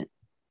shock treatment.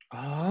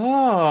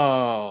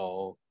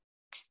 Oh,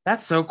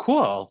 that's so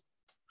cool.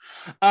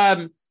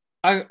 A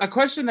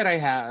question that I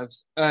have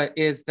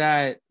is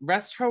that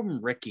Rest Home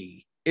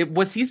Ricky,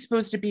 was he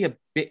supposed to be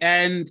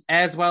and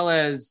as well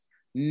as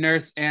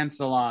Nurse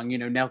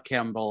Ansalong, Nell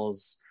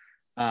Campbell's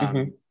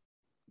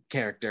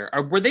character,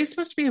 were they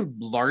supposed to be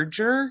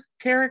larger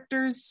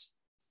characters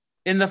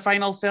in the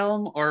final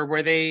film, or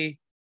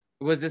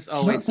was this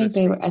always? I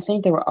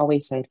think they were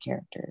always side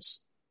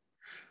characters.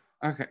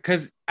 Okay,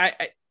 because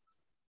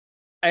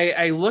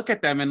I look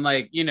at them and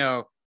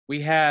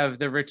we have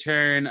the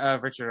return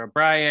of Richard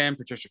O'Brien,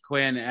 Patricia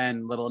Quinn,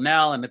 and Little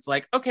Nell, and it's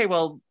like, okay,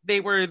 well, they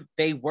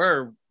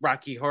were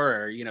Rocky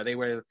Horror, they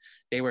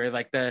were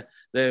like the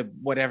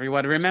what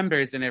everyone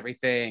remembers and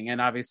everything, and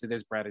obviously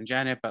there's Brad and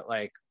Janet, but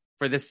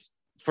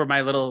for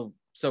my little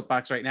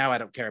soapbox right now, I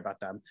don't care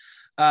about them.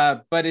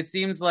 But it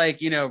seems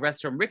like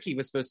Rest Home Ricky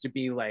was supposed to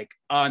be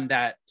on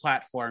that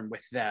platform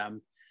with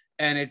them,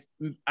 and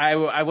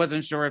I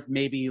wasn't sure if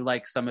maybe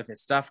some of his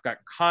stuff got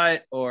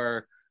cut,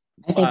 or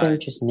I think they were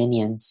just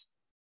minions.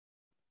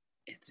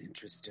 It's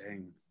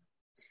interesting.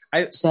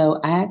 So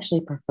I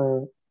actually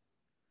prefer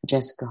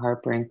Jessica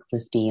Harper and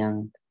Cliff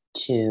DeYoung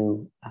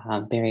to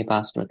Barry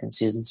Bostwick and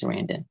Susan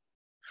Sarandon.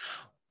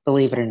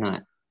 Believe it or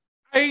not.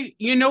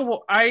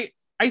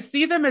 I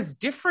see them as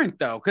different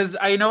though, because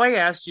I know I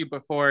asked you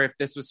before if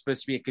this was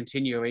supposed to be a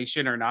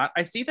continuation or not.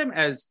 I see them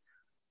as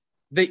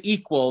the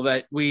equal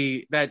that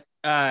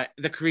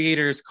the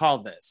creators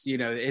called this.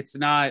 It's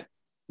not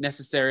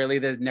necessarily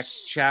the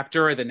next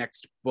chapter or the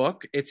next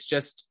book. It's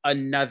just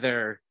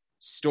another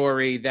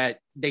story that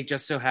they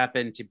just so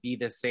happen to be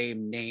the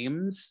same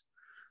names,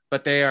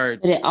 but they are.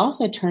 But it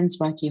also turns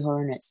Rocky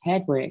Horror in its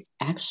head, where it's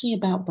actually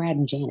about Brad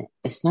and Janet.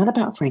 It's not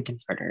about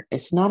Frankenfurter.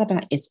 It's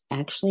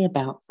actually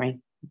about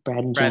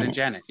Brad and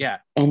Janet. Yeah.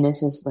 And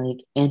this is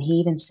and he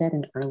even said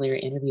in earlier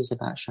interviews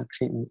about shock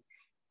treatment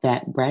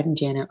that Brad and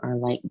Janet are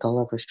like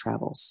Gulliver's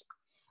Travels.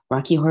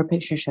 Rocky Horror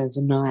Picture Show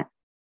is not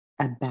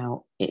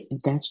about it.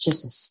 That's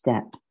just a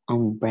step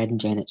on Brad and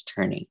Janet's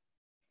journey,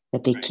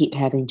 that they keep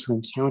having to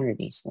encounter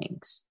these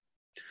things.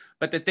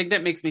 But the thing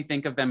that makes me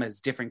think of them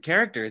as different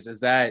characters is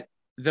that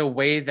the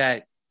way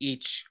that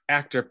each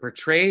actor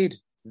portrayed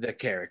the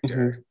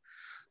character.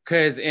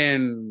 Because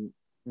in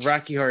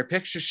Rocky Horror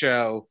Picture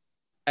Show,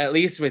 at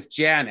least with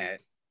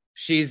Janet,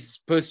 she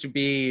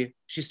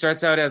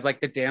starts out as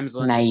the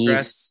damsel in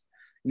distress,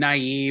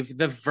 naive,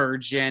 the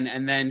virgin,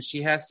 and then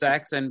she has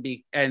sex and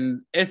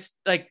it's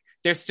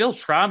there's still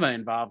trauma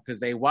involved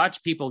because they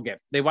watch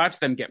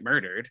them get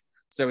murdered.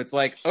 So it's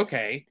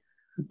okay.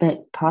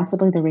 But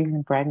possibly the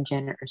reason Brad and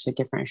Janet are so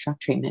different in shock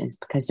treatment is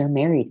because they're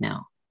married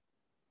now.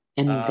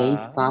 And they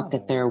thought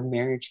that their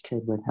marriage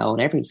could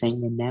withhold everything.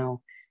 And now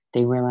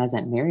they realize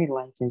that married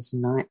life is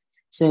not.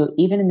 So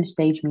even in the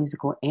stage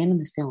musical and in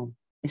the film,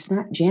 it's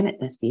not Janet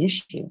that's the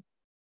issue.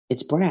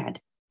 It's Brad.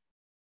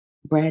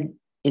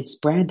 It's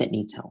Brad that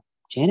needs help.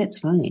 Janet's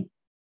fine.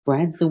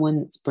 Brad's the one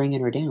that's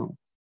bringing her down.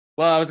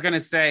 Well, I was going to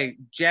say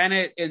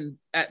Janet in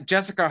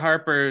Jessica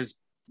Harper's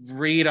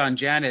read on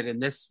Janet in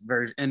this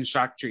version in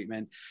shock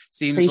treatment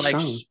seems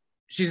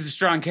she's a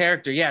strong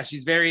character. Yeah,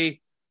 she's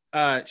very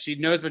she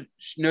knows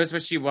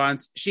what she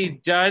wants. She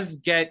does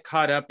get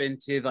caught up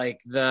into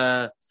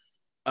the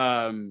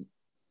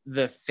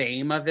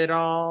fame of it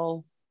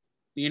all,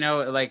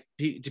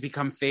 to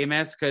become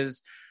famous,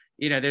 because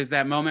there's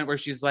that moment where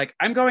she's like,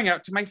 I'm going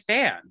out to my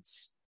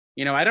fans.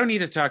 I don't need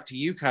to talk to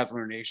you,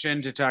 Cosmo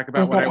Nation, to talk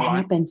about what I want. That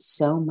happens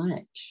so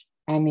much.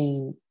 I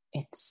mean,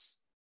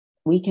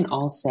 we can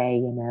all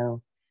say,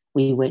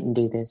 we wouldn't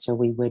do this or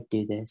we would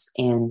do this.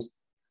 And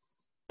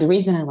the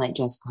reason I like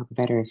Jessica Harper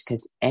better is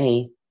because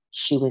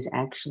she was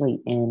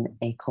actually in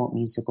a cult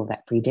musical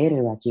that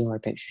predated Rocky Horror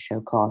Picture Show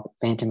called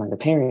Phantom of the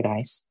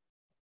Paradise,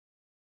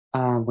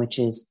 which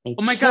is a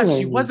oh my gosh,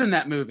 she was in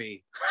that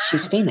movie.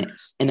 She's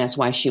Phoenix, and that's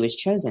why she was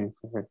chosen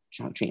for her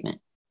shock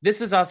treatment. This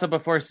was also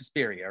before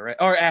Suspiria, right?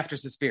 Or after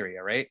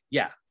Suspiria, right?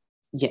 Yeah.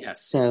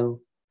 Yes.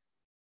 So,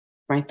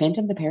 right,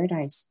 Phantom of the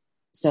Paradise.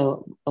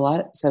 So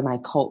my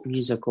cult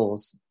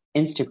musicals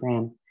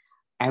Instagram,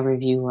 I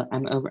review.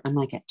 I'm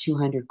at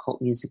 200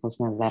 cult musicals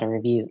now that I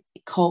review.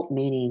 Cult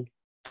meaning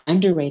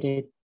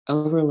underrated,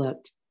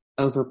 overlooked,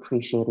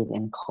 overappreciated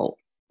in cult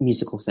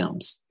musical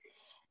films.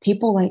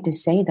 People like to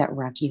say that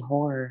Rocky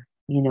Horror,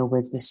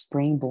 was the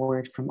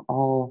springboard from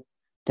all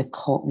the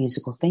cult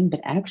musical thing, but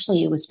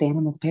actually it was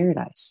Phantom of the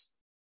Paradise.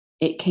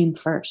 It came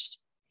first,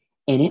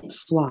 and it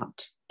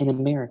flopped in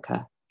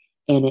America,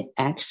 and it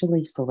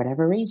actually, for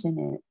whatever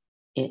reason,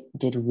 it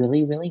did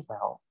really, really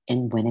well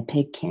in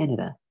Winnipeg,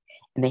 Canada,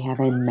 and they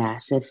have a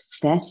massive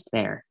fest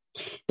there.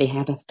 They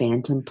have a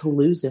Phantom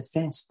Palooza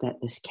Fest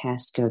that this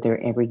cast go there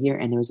every year,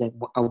 and there was an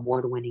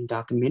award-winning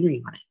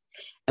documentary on it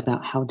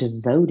about how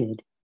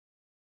devoted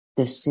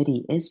this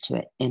city is to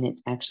it. And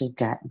it's actually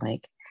got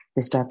like,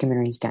 this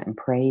documentary's gotten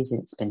praise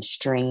and it's been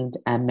streamed.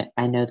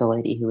 I know the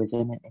lady who was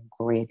in it, and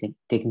Gloria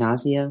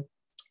Dignazio,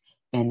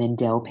 and then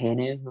Del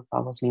Panu, who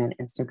follows me on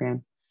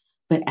Instagram.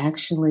 But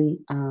actually,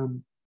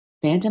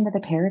 Phantom of the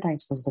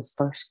Paradise was the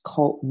first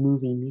cult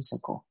movie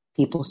musical.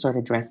 People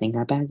started dressing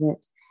up as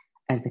it,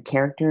 as the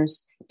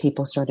characters.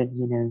 People started,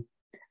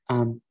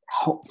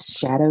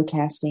 shadow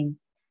casting.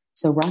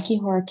 So Rocky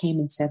Horror came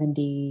in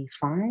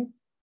 1975,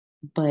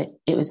 but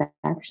it was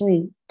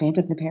actually,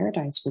 Phantom of the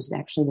Paradise was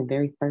actually the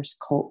very first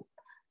cult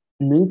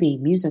movie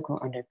musical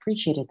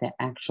underappreciated that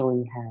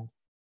actually had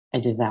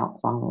a devout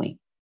following.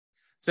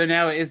 So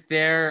now, is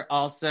there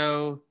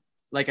also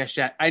like a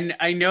shadow?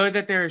 I know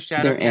that there are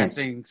shadow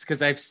castings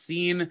because I've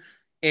seen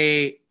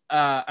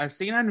on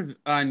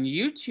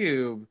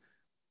YouTube.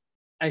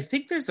 I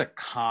think there's a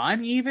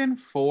con even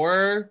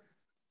for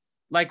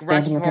like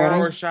Rocky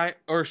Horror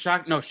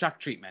Shock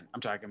Treatment.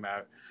 I'm talking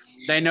about.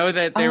 I know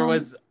that there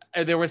was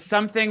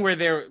something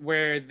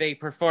where they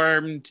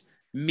performed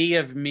Me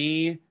of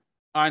Me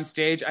on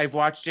stage. I've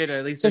watched it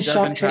at least a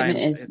dozen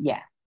times.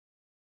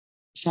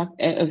 Shock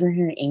over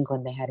here in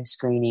England, they had a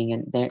screening,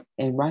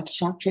 and Rocky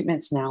Shock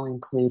Treatment's now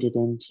included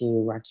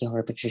into Rocky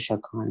Horror Picture Show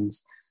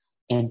cons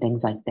and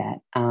things like that.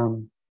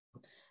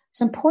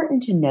 It's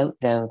important to note,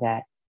 though,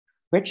 that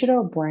Richard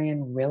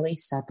O'Brien really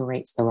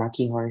separates the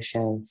Rocky Horror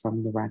Show from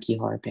the Rocky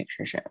Horror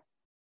Picture Show.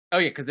 Oh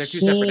yeah, because they're two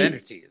separate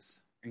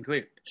entities.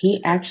 Included.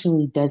 He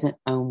actually doesn't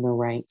own the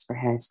rights or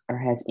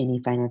has any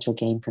financial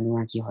gain from the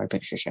Rocky Horror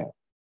Picture Show.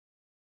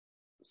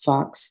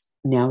 Fox,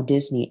 now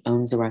Disney,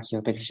 owns the Rocky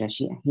Horror Picture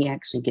Show. He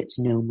actually gets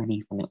no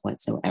money from it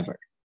whatsoever.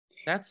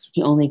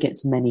 He only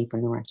gets money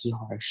from the Rocky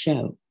Horror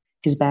Show.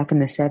 Because back in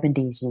the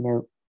 70s,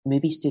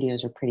 movie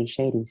studios are pretty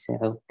shady.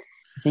 So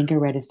I think I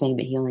read a thing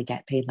that he only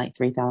got paid like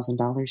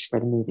 $3,000 for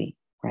the movie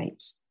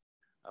rights.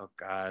 Oh,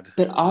 God.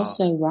 But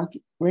also,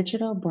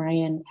 Richard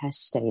O'Brien has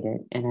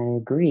stated, and I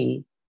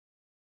agree,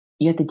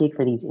 you have to dig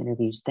for these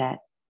interviews, that,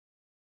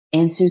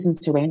 and Susan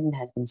Sarandon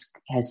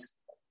has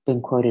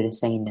been quoted as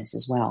saying this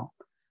as well.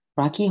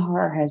 Rocky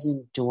Horror has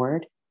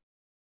endured,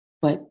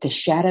 but the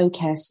shadow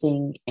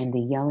casting and the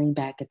yelling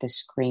back at the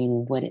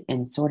screen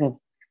and sort of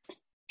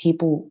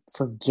people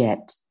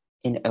forget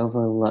and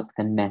overlook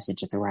the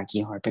message of the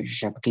Rocky Horror Picture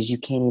Show because you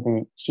can't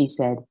even. She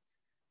said,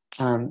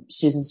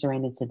 Susan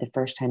Sarandon said the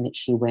first time that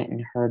she went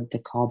and heard the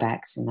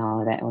callbacks and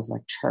all of that, it was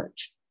like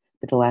church,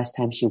 but the last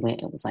time she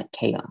went, it was like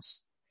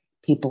chaos.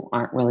 People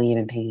aren't really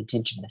even paying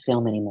attention to the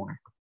film anymore.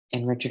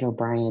 And Richard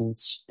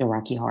O'Brien's The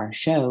Rocky Horror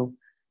Show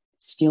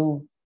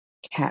still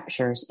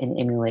captures and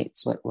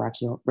emulates what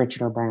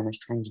Richard O'Brien was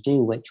trying to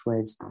do, which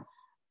was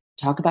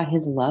talk about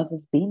his love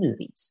of B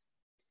movies.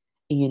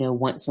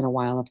 Once in a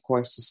while, of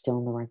course, is still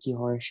in the Rocky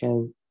Horror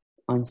Show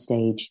on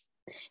stage,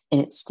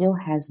 and it still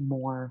has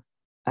more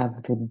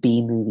of the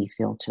B movie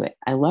feel to it.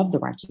 I love the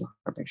Rocky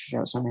Horror Picture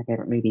Show; it's one of my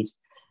favorite movies,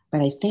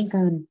 but I think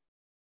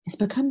it's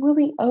become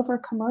really over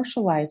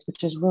commercialized,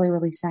 which is really,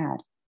 really sad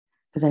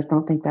because I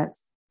don't think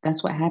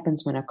that's what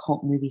happens when a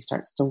cult movie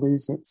starts to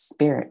lose its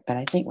spirit. But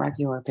I think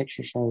Rocky Horror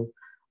Picture Show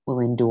will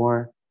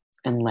endure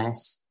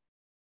unless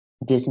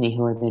Disney,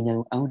 who are the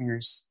new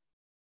owners,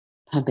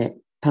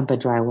 pump a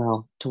dry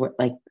well to where,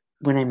 like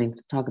when I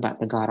talk about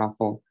the god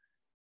awful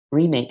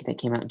remake that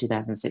came out in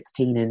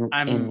 2016,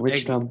 and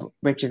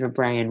Richard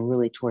O'Brien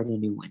really toured a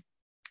new one.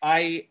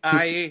 I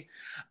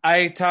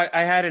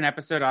had an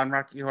episode on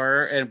Rocky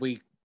Horror, and we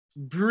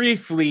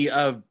briefly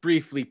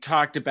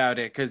talked about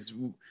it because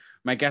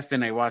my guest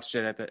and I watched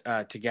it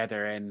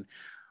together, and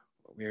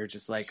we were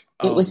just like,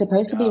 it was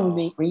supposed to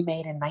be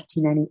remade in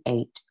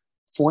 1998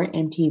 for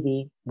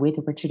MTV with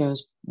Richard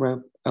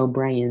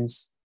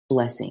O'Brien's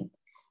blessing.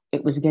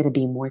 It was going to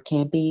be more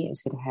campy. It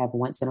was going to have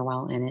Once in a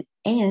While in it,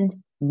 and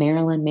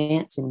Marilyn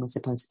Manson was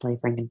supposed to play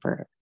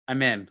Frankenfurter.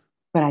 I'm in.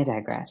 But I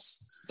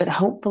digress. But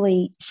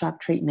hopefully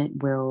Shock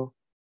Treatment will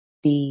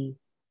be,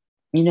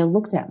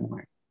 looked at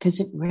more. Because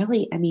it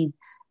really,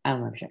 I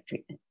love Shock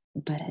Treatment.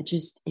 But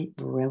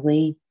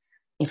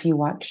if you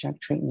watch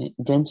Shock Treatment,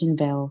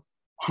 Dentonville,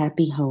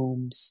 Happy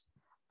Homes,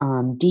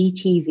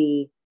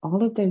 DTV,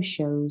 all of those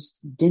shows,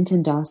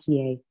 Denton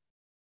Dossier,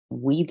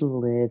 we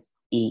live,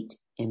 eat,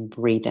 and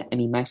breathe that.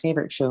 My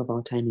favorite show of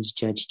all time is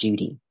Judge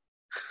Judy.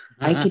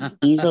 I could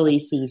easily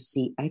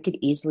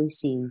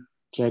see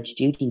Judge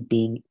Judy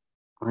being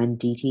on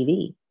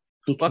DTV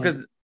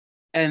because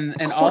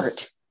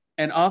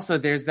and also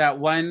there's that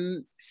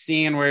one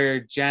scene where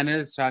Jenna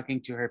is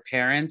talking to her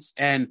parents,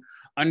 and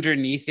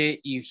underneath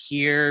it you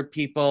hear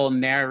people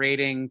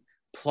narrating,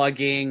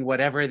 plugging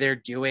whatever they're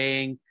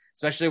doing,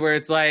 especially where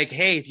it's like,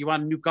 hey, if you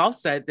want a new golf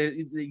set,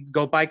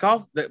 go buy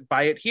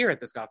it here at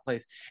this golf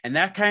place. And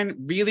that kind of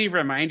really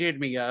reminded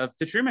me of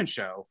The Truman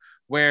Show,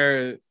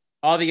 where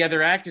all the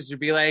other actors would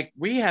be like,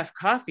 we have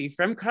coffee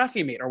from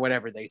Coffee Mate, or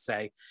whatever they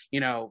say,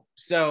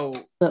 so.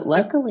 But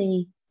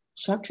luckily,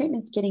 Shock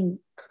Treatment's getting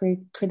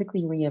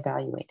critically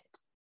reevaluated.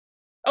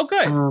 Oh,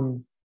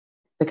 good.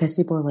 Because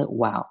people are like,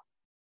 wow.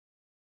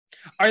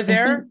 Is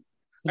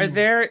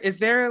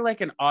there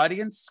like an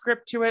audience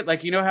script to it?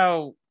 Like,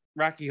 how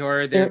Rocky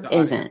Horror. There's there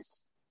isn't.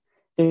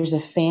 There's a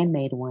fan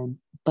made one,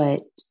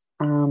 but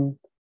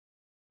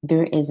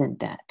there isn't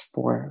that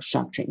for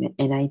Shock Treatment,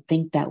 and I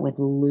think that would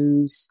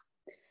lose.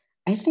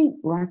 I think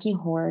Rocky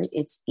Horror,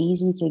 it's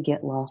easy to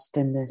get lost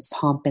in the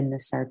pomp and the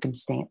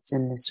circumstance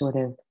and the sort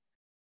of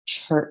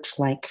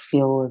church-like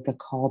feel of the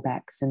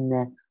callbacks and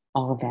the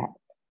all that.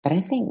 But I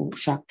think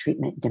Shock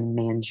Treatment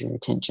demands your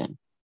attention.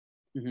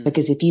 Mm-hmm.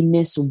 Because if you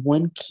miss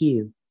one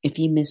cue, if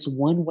you miss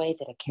one way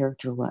that a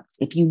character looks,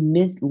 if you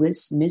miss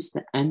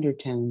the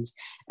undertones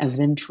of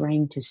them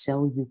trying to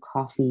sell you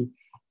coffee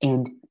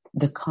and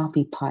the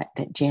coffee pot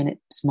that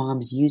Janet's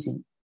mom's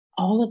using,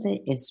 all of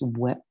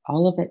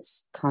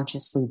it's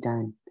consciously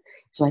done.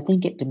 So I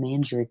think it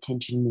demands your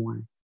attention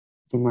more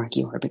than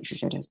Rocky Horror Picture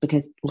Show does,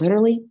 because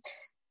literally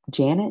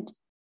Janet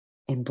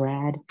and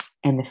Brad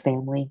and the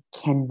family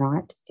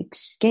cannot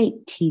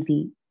escape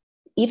TV.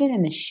 Even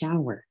in the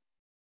shower,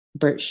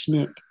 Bert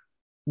Schnick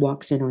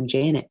walks in on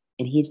Janet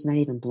and he's not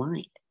even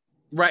blind.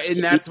 Right, and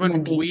so that's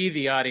when we,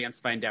 the audience,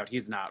 find out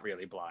he's not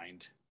really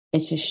blind.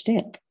 It's a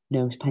shtick.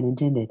 No pun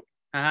intended.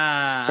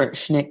 Bert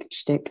Schnick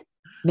shtick.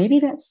 Maybe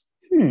that's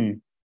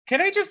Can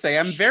I just say,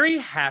 I'm very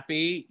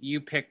happy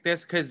you picked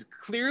this, because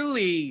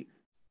clearly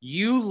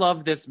you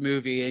love this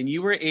movie and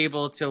you were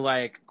able to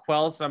like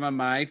quell some of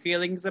my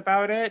feelings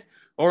about it,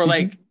 or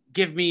like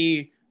give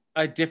me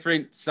a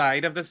different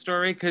side of the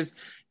story. Because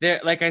there,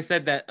 like I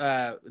said,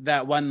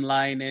 that one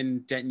line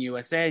in Denton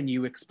USA, and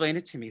you explained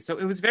it to me, so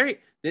it was very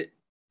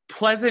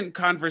pleasant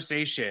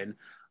conversation.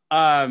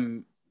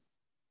 Have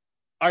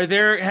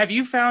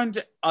you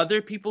found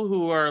other people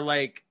who are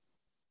like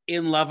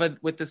in love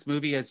with this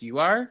movie as you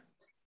are?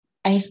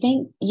 I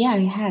think, yeah,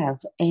 I have.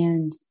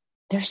 And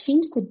there's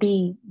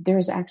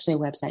actually a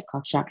website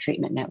called Shock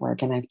Treatment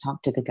Network, and I've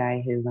talked to the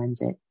guy who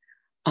runs it.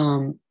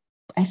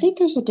 I think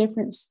there's a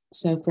difference.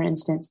 So for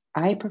instance,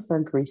 I prefer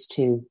Grease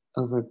 2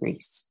 over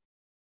Grease.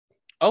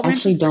 Oh,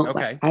 actually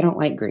I don't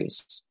like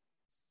Grease.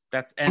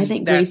 I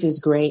think Grease is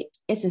great.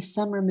 It's a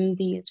summer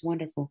movie. It's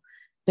wonderful.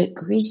 But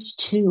Grease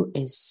 2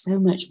 is so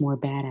much more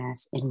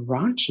badass and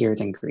raunchier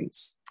than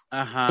Grease.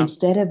 Uh-huh.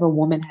 Instead of a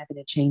woman having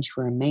to change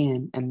for a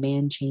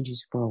man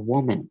changes for a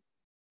woman.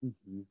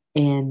 Mm-hmm.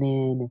 And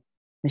then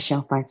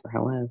Michelle Pfeiffer,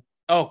 hello.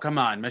 Oh, come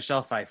on,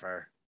 Michelle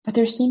Pfeiffer. But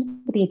there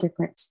seems to be a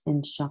difference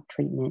in Shock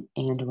Treatment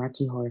and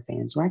Rocky Horror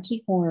fans.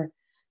 Rocky Horror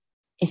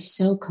is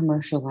so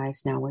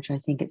commercialized now, which I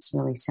think it's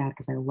really sad,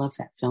 because I love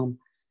that film.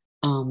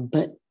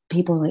 But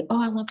people are like,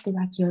 oh, I love the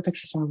Rocky Horror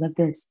Picture Show, I love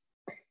this.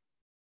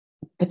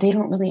 But they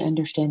don't really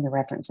understand the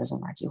references in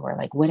Rocky Horror.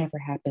 Like, whatever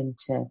happened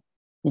to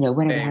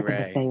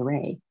Fay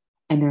Wray?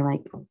 And they're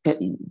like, but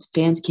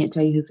fans can't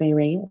tell you who Fay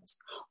Wray is.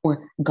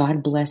 Or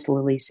God bless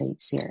Lily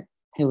St. Cyr,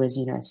 who is,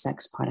 a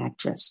sex pot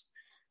actress.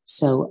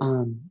 So,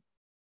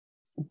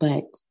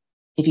 but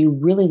if you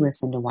really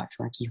listen to watch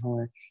Rocky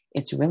Horror,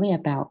 it's really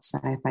about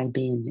sci-fi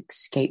being an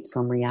escape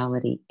from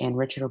reality. And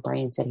Richard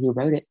O'Brien said he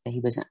wrote it, that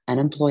he was an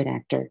unemployed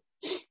actor,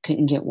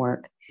 couldn't get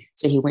work.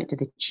 So he went to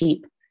the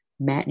cheap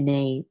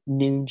matinee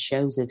noon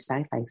shows of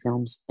sci-fi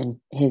films, and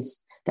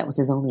that was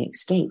his only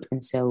escape.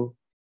 And so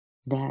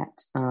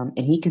and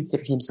he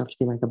considered himself to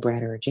be like a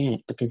Brad or a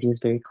Janet, because he was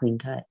very clean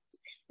cut.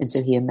 And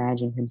so he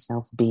imagined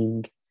himself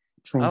being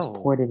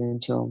transported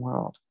into a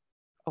world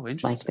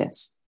like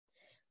this.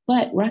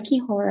 But Rocky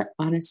Horror,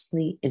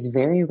 honestly, is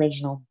very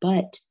original.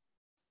 But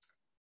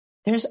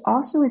there's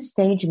also a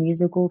stage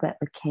musical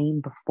that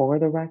became before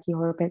the Rocky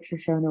Horror Picture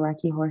Show and the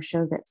Rocky Horror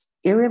Show that's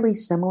eerily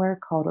similar,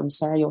 called I'm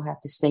Sorry You'll Have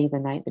to Stay the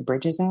Night the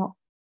Bridge Is Out.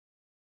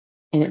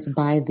 And it's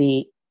by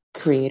the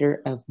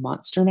creator of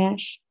Monster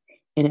Mash.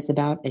 And it's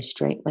about a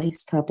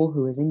straight-laced couple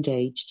who is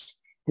engaged,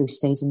 who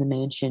stays in the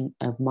mansion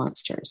of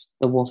monsters,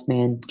 the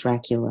Wolfman,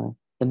 Dracula,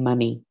 the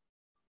Mummy.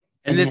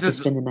 And this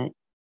is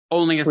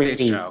only a stage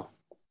show.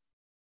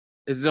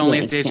 This is only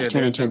a stage show.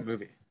 There's no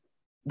movie.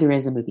 There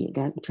is a movie. It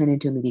got turned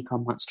into a movie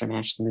called Monster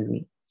Mash, the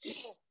movie.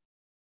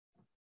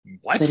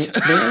 What? But it's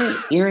very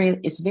eerie.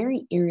 It's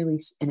very eerily,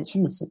 and it's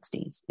from the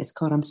 60s. It's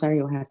called I'm Sorry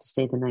You'll Have to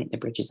Stay the Night the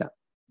Bridge Is Up.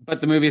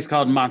 But the movie is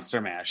called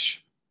Monster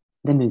Mash.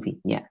 The movie,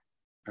 yeah.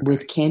 Okay.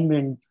 With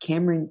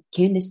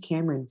Candace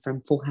Cameron from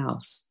Full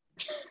House.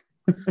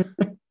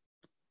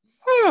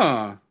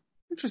 Huh.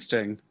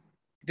 Interesting.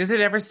 Does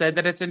it ever say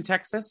that it's in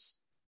Texas?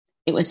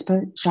 It was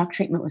Shock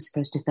Treatment was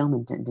supposed to film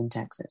in Denton,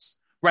 Texas.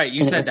 Right,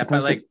 you said that,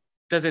 but like,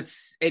 does it?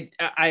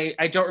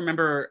 I don't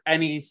remember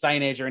any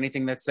signage or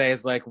anything that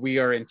says like we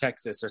are in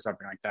Texas or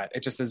something like that.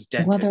 It just says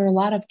Denton. Well, there are a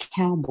lot of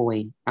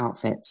cowboy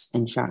outfits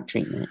in Shock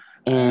Treatment,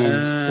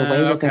 and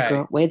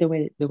the way the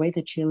way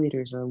the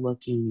cheerleaders are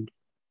looking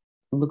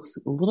looks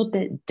a little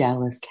bit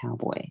Dallas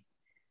cowboy.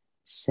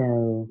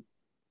 So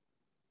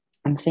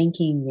I'm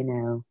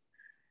thinking,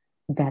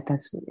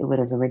 that's what it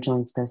was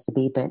originally supposed to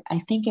be, but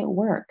I think it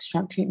works.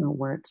 Shock Treatment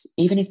works,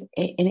 even if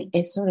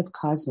it's sort of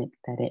cosmic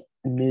that it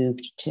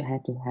moved to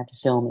have to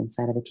film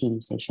inside of a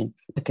TV station,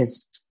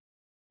 because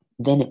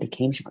then it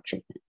became Shock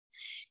Treatment.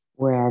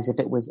 Whereas if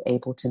it was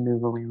able to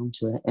move around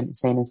to an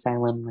insane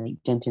asylum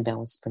like Dentonville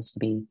was supposed to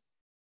be,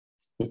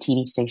 the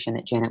TV station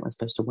that Janet was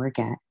supposed to work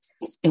at,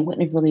 it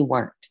wouldn't have really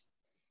worked.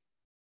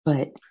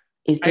 But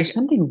is there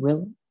something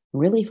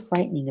really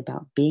frightening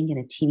about being in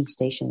a TV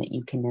station that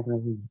you can never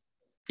leave?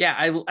 Yeah,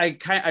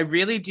 I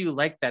really do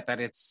like that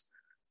it's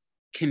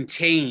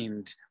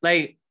contained.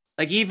 Like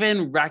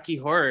even Rocky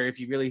Horror, if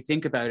you really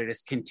think about it,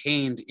 is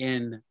contained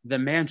in the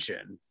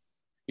mansion.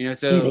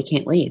 So they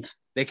can't leave.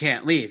 They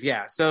can't leave.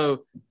 Yeah.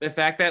 So the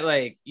fact that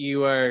like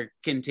you are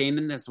contained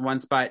in this one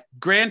spot,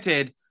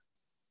 granted,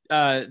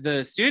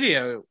 the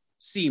studio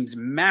seems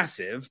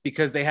massive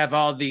because they have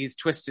all these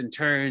twists and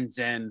turns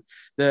and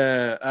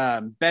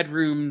the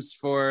bedrooms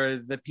for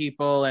the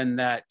people and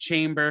that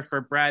chamber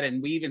for Brad.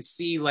 And we even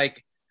see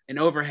like an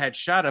overhead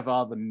shot of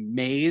all the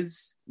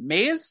maze.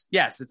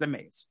 Yes, it's a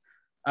maze.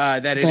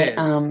 At the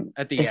end.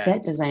 The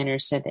set designer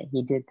said that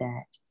he did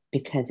that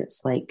because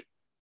it's like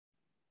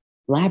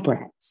lab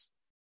rats.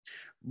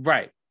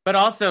 Right. But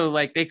also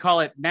like they call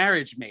it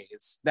Marriage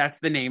Maze. That's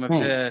the name of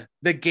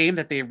the game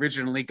that they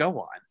originally go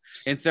on.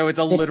 And so it's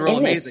a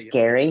literal maze. It's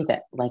scary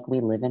that like we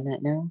live in that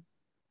now.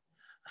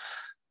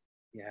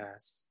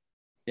 Yes.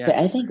 But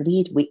I think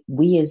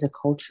we as a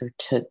culture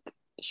took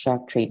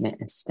shock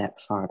treatment a step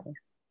farther.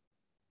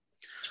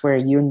 It's where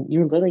you're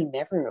literally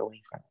never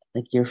away from it.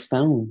 Like your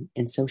phone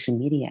and social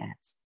media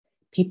apps.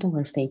 People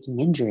are faking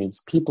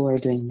injuries. People are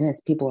doing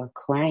this. People are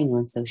crying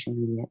on social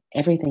media.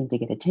 Everything to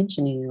get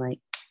attention. And you're like,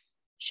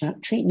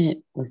 shock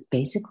treatment was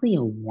basically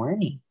a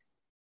warning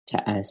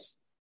to us.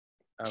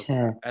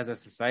 As a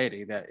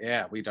society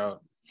that, we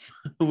don't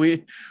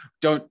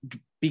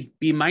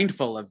be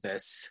mindful of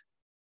this.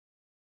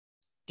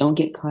 Don't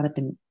get caught up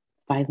in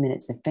 5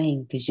 minutes of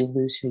fame because you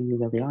lose who you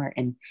really are.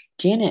 And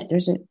Janet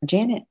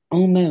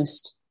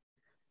almost,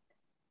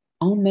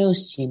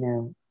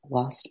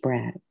 lost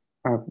Brad,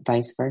 or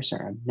vice versa,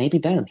 or maybe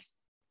both.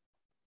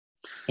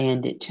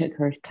 And it took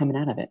her coming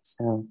out of it.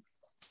 So,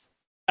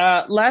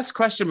 last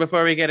question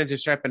before we get into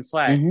Stripe and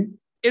Flag. Mm-hmm.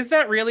 Is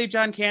that really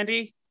John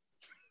Candy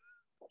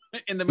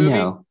in the movie?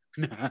 No.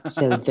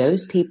 So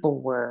those people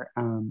were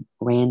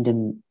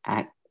random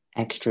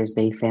extras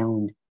they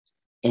found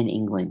in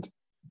England.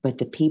 But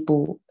the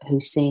people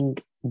who sing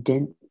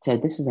so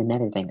this is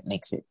another thing that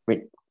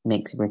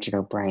makes Richard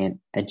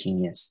O'Brien a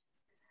genius.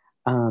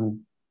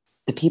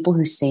 The people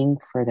who sing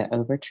for the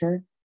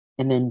overture,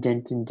 and then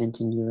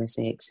Denton,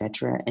 USA,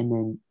 etc., and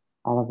then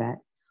all of that,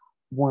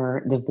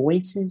 were the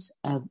voices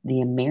of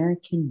the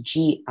American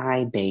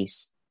GI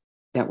base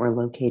that were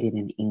located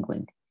in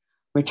England.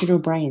 Richard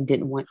O'Brien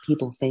didn't want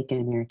people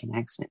faking American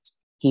accents.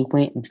 He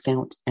went and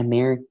found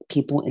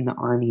people in the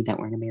army that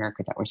were in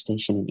America that were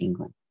stationed in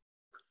England.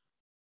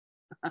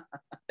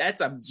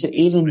 That's amazing. So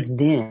even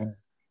then,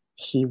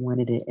 he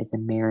wanted it as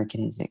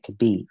American as it could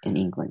be in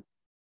England.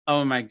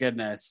 Oh my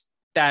goodness,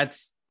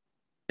 that's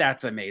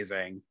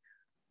amazing.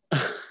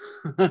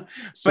 But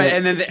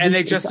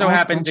they just so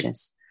happened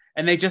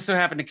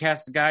to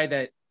cast a guy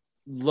that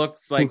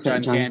looks like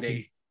John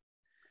Candy.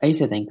 I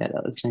used to think that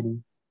was funny.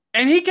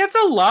 And he gets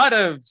a lot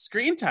of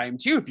screen time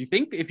too,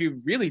 if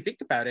you really think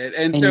about it.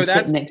 And so that's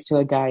sitting next to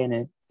a guy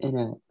in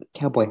a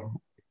cowboy hat.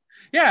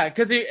 Yeah,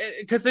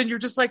 because then you're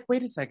just like,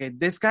 wait a second,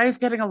 this guy is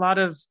getting a lot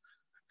of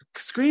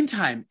screen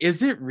time.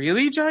 Is it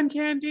really John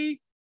Candy?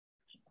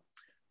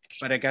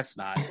 But I guess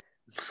not.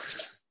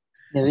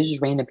 No, these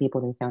just random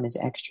people they found as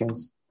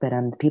extras. But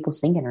the people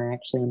singing are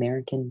actually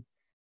American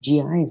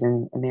GIs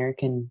and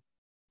American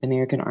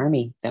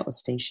Army that was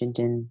stationed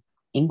in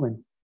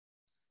England.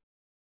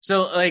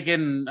 So like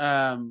in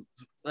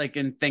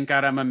Thank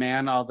God I'm a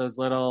Man, all those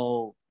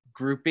little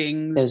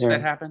groupings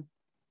that happen,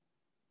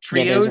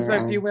 trios,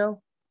 if you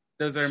will.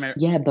 Those are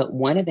American. Yeah, but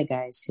one of the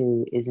guys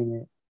who is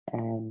in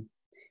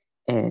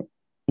it,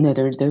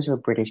 those are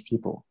British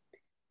people,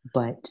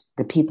 but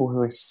the people who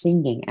are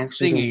singing are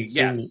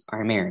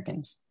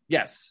Americans.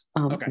 Yes.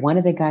 Okay. One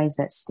of the guys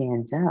that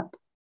stands up,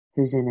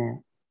 who's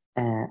in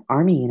a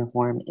army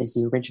uniform, is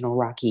the original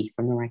Rocky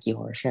from the Rocky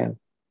Horror Show.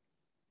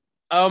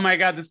 Oh my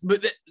God,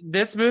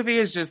 this movie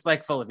is just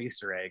like full of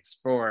Easter eggs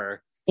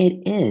for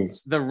it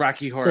is the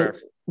Rocky Horror.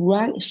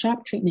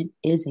 Shock treatment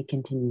is a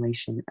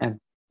continuation of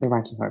the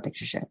Rocky Horror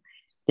Picture Show.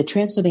 The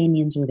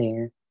Transylvanians were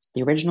there.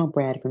 The original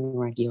Brad from the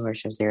Rocky Horror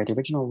Show is there. The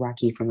original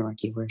Rocky from the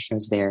Rocky Horror Show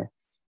is there.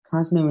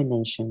 Cosmo and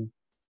Nation.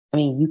 I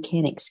mean, you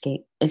can't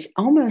escape. It's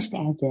almost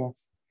as if,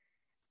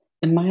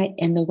 and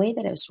the way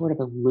that it was sort of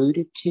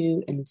alluded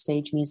to in the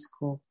stage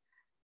musical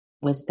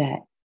was that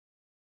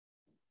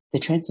the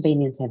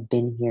Transylvanians have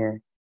been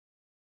here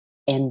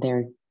and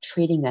they're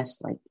treating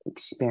us like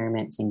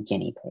experiments and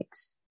guinea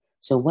pigs.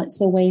 So what's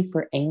the way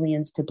for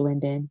aliens to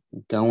blend in?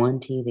 Go on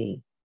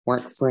TV.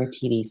 Work for a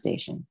TV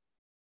station.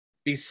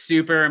 Be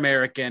super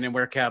American and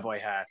wear cowboy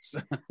hats.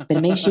 But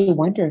it makes you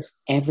wonder if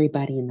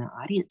everybody in the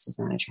audience is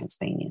not a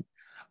Transylvanian.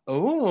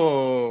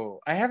 Oh,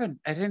 I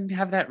didn't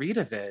have that read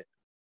of it.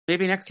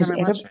 Maybe next time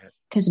I watch it.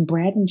 Because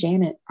Brad and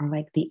Janet are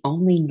like the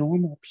only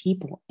normal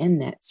people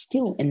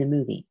still in the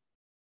movie.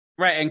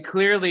 Right, and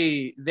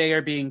clearly they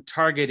are being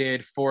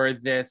targeted for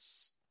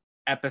this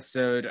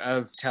episode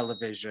of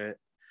television.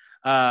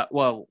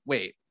 Well,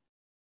 wait.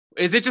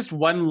 Is it just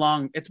one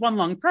long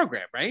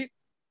program, right?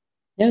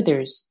 No,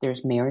 there's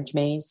Marriage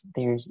Maze,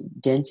 there's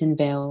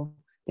Dentonville,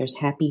 there's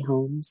Happy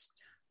Homes,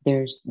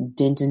 there's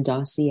Denton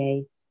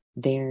Dossier,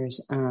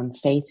 there's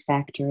Faith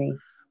Factory.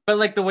 But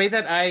like the way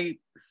that I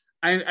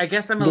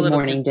guess I'm a Good little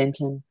Morning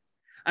Denton.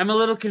 I'm a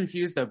little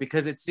confused though,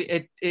 because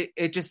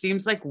it just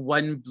seems like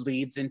one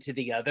bleeds into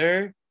the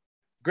other.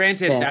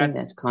 Granted, I think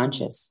that's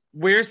conscious.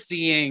 We're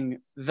seeing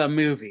the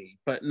movie,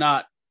 but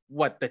not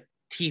what the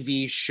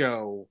TV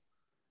show.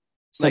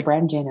 So Brad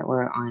and Janet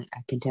were on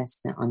a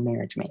contestant on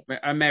Marriage Maze.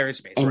 A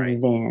Marriage Maze, and right?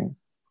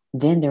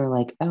 Then they're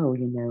like, oh,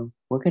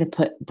 we're going to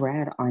put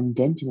Brad on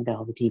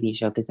Dentonville, the TV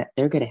show, because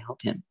they're going to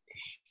help him.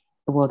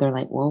 Well, they're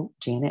like, well,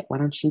 Janet, why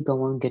don't you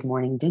go on Good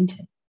Morning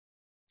Denton?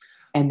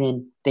 And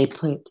then they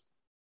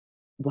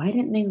why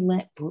didn't they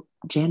let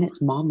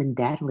Janet's mom and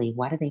dad leave?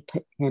 Why did they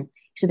put him?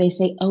 So they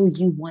say, oh,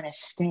 you want to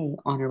stay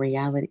on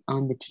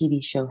the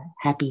TV show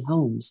Happy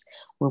Homes,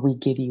 where we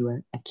give you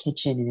a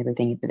kitchen and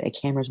everything, but the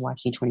camera's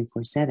watching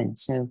 24/7.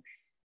 So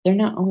they're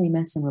not only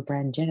messing with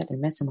Brad and Janet, they're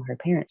messing with her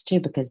parents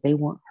too, because they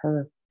want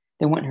her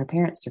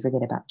parents to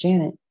forget about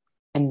Janet.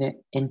 And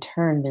in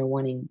turn, they're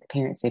wanting the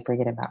parents to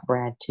forget about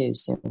Brad too.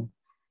 So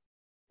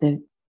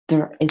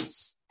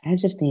it's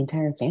as if the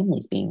entire family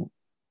is being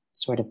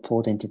sort of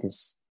pulled into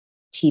this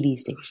TV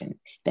station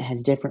that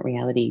has different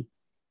reality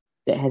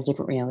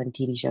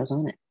TV shows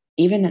on it.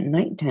 Even at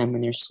nighttime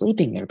when they're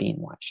sleeping, they're being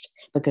watched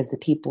because the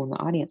people in the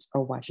audience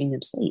are watching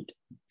them sleep.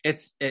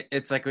 It's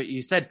like what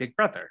you said, Big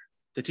Brother,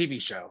 the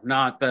TV show,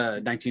 not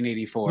the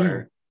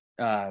 1984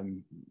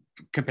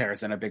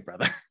 comparison of Big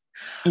Brother.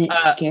 And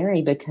it's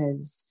scary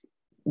because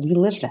we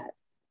live that.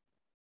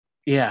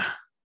 Yeah.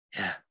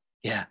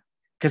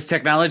 Because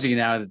technology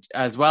now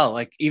as well,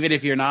 like even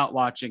if you're not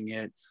watching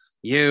it,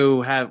 we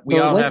all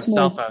have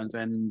cell phones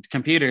and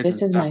computers.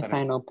 This is my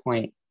final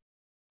point.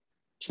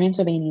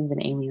 Transylvanians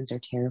and aliens are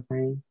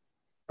terrifying,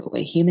 but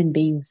what human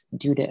beings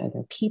do to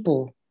other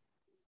people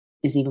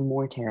is even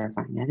more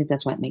terrifying. I think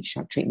that's what makes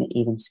shock treatment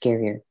even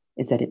scarier,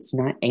 is that it's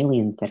not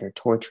aliens that are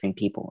torturing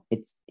people.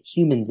 It's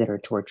humans that are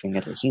torturing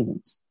other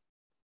humans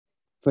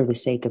for the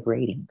sake of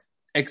ratings.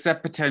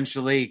 Except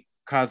potentially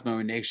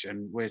Cosmo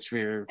Nation,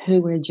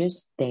 who were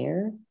just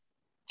there.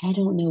 I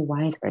don't know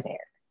why they're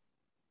there.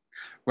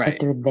 Right.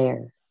 But they're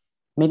there.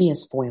 Maybe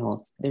as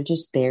foils. They're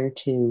just there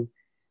to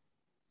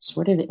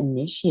sort of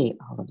initiate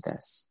all of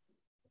this.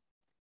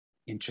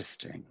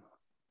 Interesting.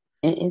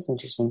 It is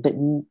interesting, but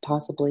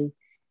possibly,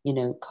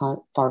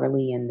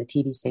 Farley and the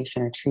TV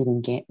station are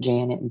treating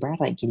Janet and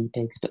Brad like guinea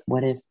pigs, but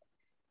what if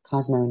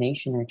Cosmo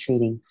Nation are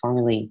treating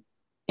Farley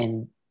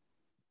and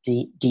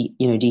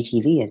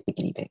DTV as the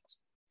guinea pigs?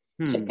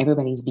 So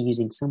everybody's be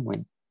using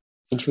someone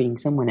and treating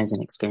someone as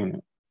an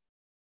experiment.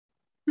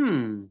 I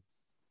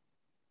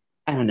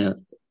don't know.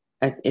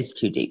 It's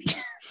too deep.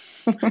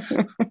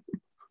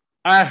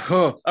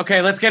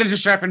 Okay, let's get into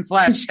Sharp and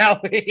Flat, shall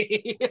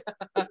we?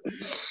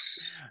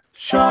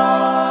 Sharp,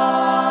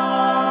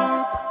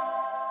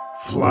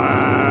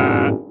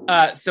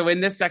 Flat. So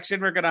in this section,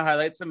 we're going to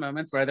highlight some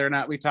moments, whether or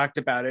not we talked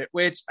about it,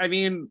 which, I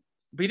mean,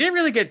 we didn't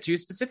really get too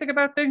specific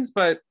about things,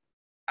 but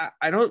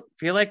I don't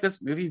feel like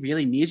this movie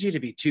really needs you to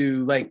be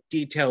too,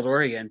 detailed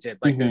oriented.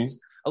 There's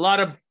a lot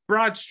of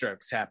broad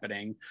strokes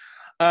happening.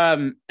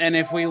 And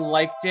if we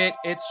liked it,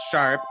 it's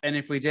sharp. And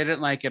if we didn't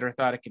like it or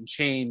thought it can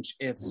change,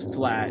 it's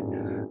flat.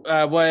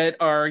 What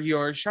are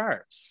your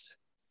sharps?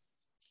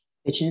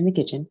 Bitchin' in the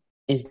Kitchen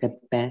is the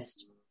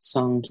best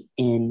song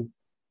in.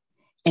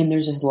 And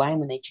there's this line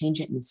when they change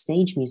it in the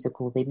stage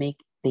musical,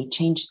 they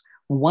change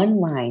one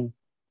line,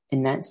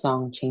 and that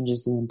song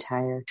changes the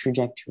entire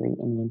trajectory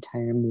and the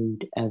entire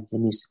mood of the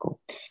musical.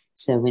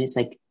 So when it's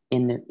like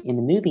in the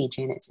movie,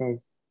 Janet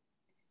says,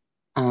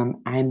 I'm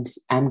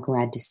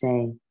glad to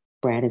say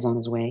Brad is on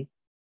his way.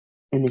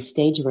 In the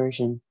stage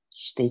version,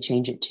 they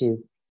change it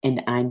to,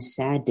 and I'm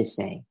sad to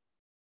say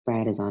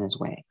Brad is on his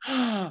way.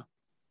 So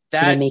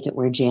they make it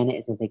where Janet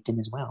is a victim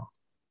as well.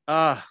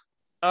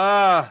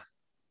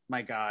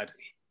 My God.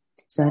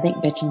 So I think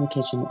Bitch in the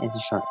Kitchen is a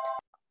sharp.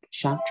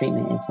 Shock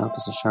treatment itself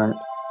is a sharp.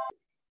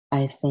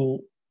 I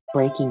think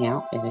Breaking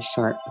Out is a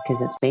sharp because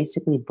it's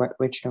basically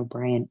Richard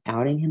O'Brien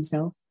outing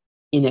himself.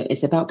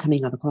 It's about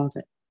coming out of the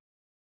closet.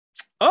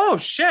 Oh,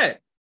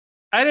 shit.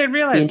 I didn't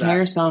realize the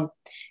entire song.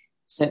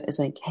 So it's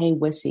like, hey,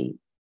 wussy,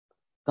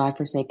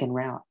 godforsaken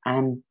route.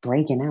 I'm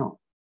breaking out.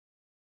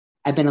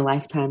 I've been a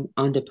lifetime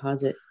on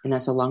deposit, and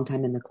that's a long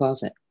time in the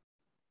closet.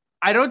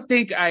 I don't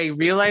think I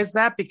realized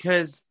that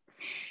because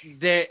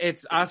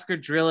it's Oscar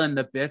Drill and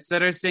the Bits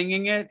that are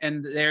singing it,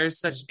 and there's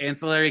such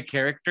ancillary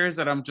characters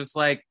that I'm just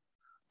like,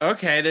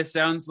 okay, this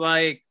sounds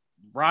like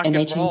rock and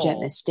roll. And they change that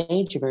in the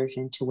stage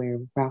version to where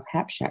Ralph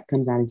Hapshack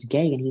comes out as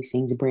gay, and he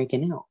sings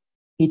Breaking Out.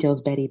 He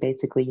tells Betty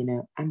basically,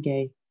 I'm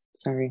gay.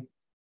 Sorry.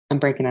 I'm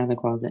breaking out of the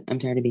closet. I'm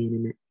tired of being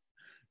in it.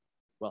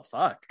 Well,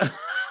 fuck.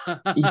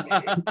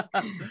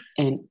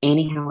 And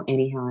anyhow,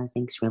 I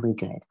think it's really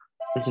good.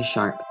 It's a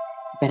sharp.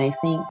 But I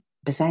think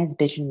besides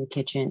Bitch in the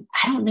Kitchen,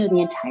 I don't know. The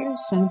entire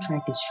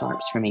soundtrack is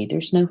sharps for me.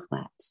 There's no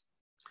flats.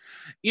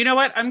 You know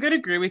what? I'm going to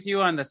agree with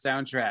you on the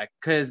soundtrack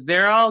because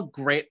they're all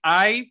great.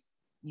 I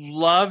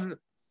love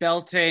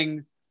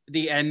belting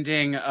the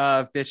ending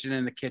of Bitchin'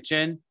 in the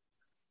Kitchen.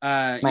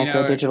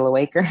 Micro Digital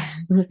Awaker.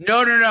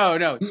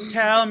 No.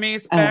 Tell me,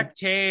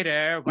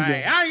 spectator, why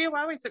yeah. are you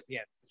always?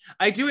 Yeah,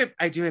 I do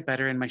it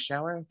better in my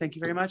shower. Thank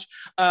you very much.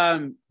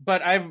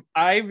 But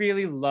I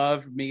really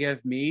love Me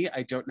of Me.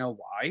 I don't know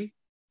why.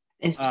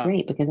 It's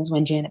great because that's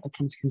when Janet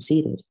becomes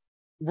conceited.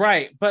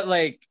 Right, but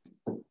like,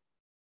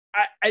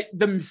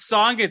 the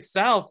song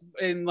itself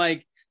and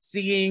like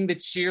seeing the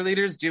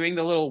cheerleaders doing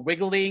the little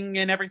wiggling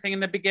and everything in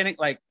the beginning,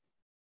 like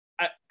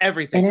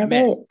everything. And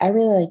I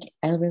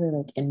really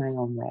like In My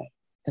Own Way,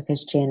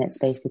 because Janet's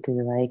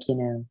basically like,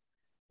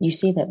 you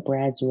see that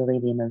Brad's really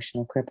the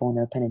emotional cripple,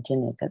 no pun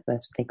intended,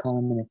 that's what they call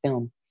him in the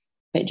film.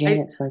 But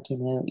Janet's like,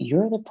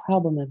 you're the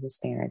problem of this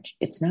marriage.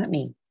 It's not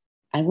me.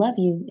 I love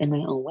you in my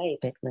own way,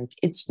 but like,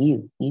 it's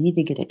you. You need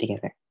to get it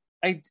together.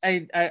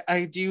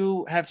 I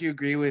do have to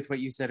agree with what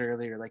you said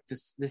earlier. Like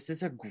this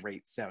is a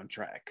great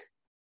soundtrack.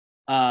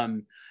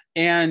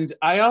 And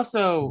I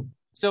also,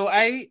 so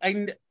I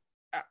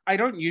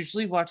don't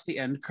usually watch the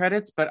end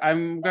credits, but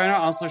I'm going to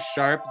also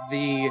sharp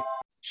the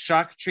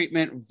shock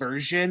treatment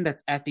version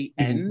that's at the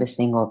end. The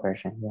single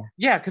version, yeah.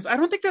 Yeah, because I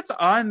don't think that's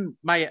on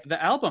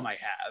the album I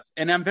have,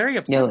 and I'm very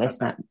upset. No,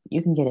 it's not.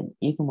 You can get it.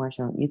 You can watch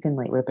it. You can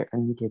like rip it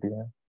from YouTube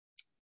though.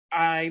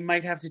 I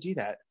might have to do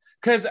that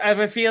because I have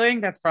a feeling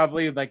that's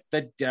probably like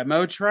the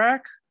demo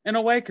track in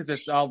a way, because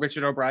it's all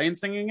Richard O'Brien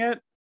singing it.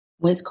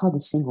 Well, it's called the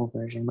single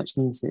version, which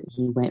means that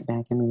he went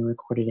back and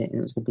re-recorded it, and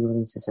it was going to be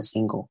released as a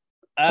single.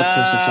 Of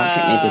course, the shock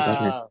treatment did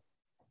better.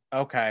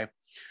 Okay.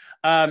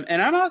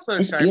 And I'm also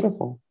it's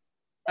beautiful.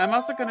 I'm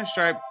also going to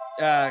sharp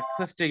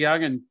Cliff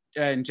DeYoung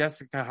and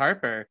Jessica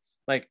Harper.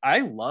 Like, I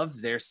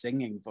love their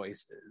singing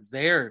voices.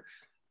 They are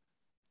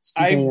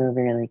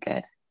really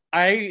good.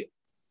 I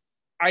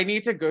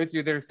need to go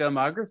through their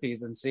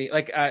filmographies and see.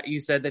 Like, you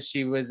said that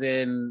she was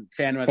in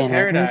Phantom of the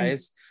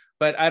Paradise,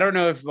 but I don't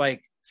know if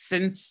like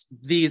since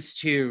these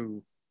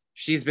two,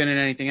 she's been in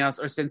anything else,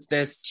 or since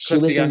this, she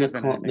was in the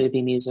cult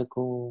movie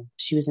musical.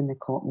 She was in the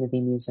cult movie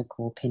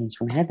musical Pennies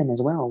from Heaven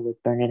as well,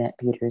 with Bernadette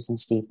Peters and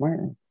Steve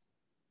Martin.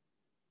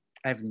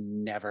 I've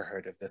never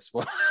heard of this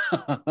one.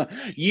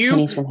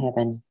 Pennies from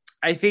Heaven.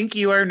 I think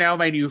you are now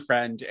my new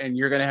friend, and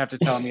you're going to have to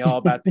tell me all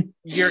about it.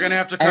 You're going to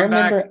have to come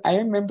back. I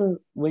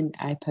remember when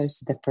I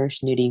posted the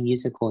first nudie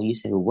musical, you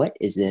said, "What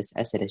is this?"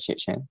 I said, "A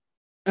shit show."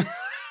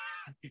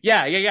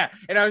 Yeah.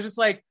 And I was just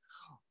like,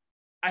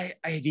 I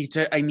need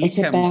it's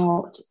him.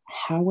 About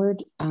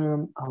Howard.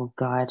 Oh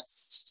God,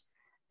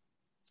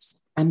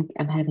 I'm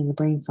having a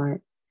brain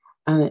fart.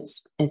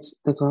 It's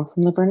the girl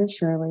from Laverne and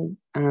Shirley,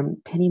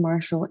 Penny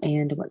Marshall,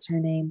 and what's her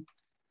name?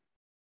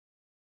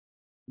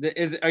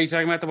 Are you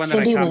talking about the one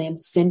Cindy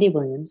Williams?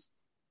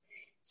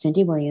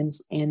 Cindy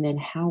Williams, and then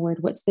Howard.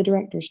 What's the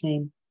director's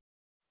name?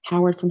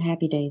 Howard from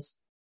Happy Days.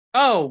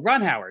 Oh,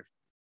 Ron Howard.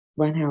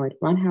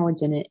 Ron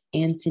Howard's in it,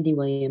 and Cindy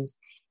Williams,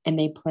 and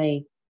they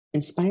play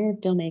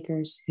inspired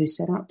filmmakers who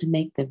set out to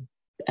make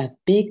a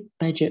big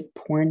budget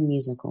porn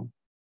musical.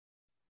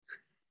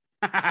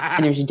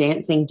 And there's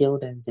dancing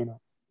dildos in it.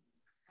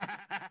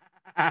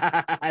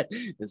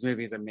 This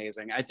movie is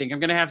amazing. I think I'm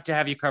gonna have to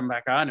have you come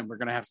back on, and we're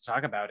gonna have to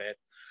talk about it.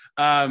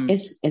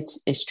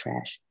 It's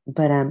trash,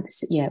 but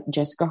yeah.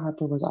 Jessica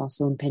Harper was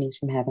also in Pennies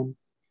from Heaven,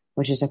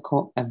 which is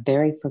a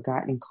very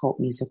forgotten cult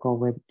musical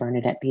with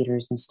Bernadette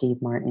Peters and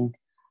Steve Martin.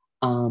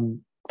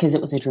 Because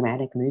it was a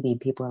dramatic movie,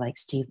 people were like,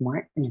 Steve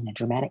Martin in a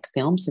dramatic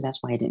film, so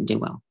that's why it didn't do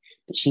well.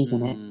 But she's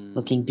in it,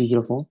 looking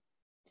beautiful.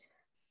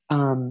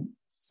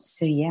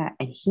 So yeah,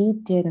 and he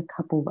did a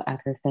couple of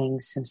other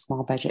things, some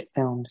small budget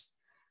films.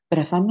 But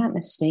if I'm not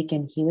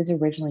mistaken, he was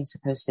originally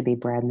supposed to be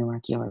Brad in the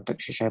Rocky Horror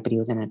Picture Show, but he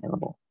was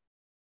unavailable.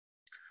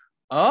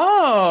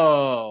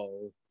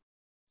 Oh.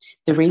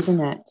 The reason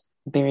that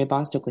Barry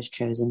Bostwick was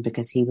chosen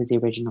because he was the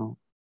original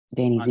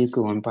Danny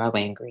Zuko on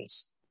Broadway and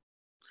Grease.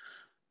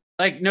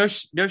 Like, no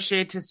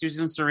shade to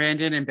Susan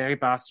Sarandon and Barry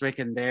Bostwick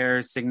and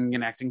their singing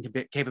and acting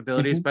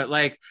capabilities, but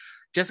like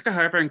Jessica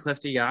Harper and Cliff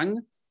DeYoung,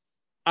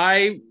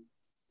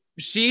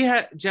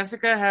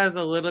 Jessica has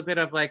a little bit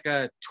of like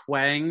a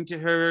twang to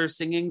her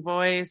singing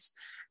voice,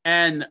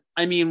 and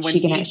I mean when she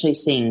can actually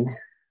sing,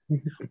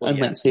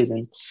 unlike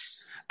Susan.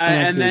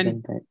 And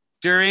then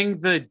during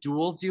the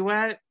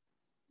duet,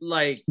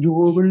 like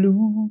you're a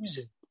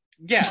loser.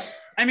 Yeah,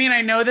 I mean,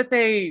 I know that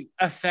they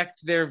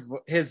affect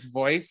his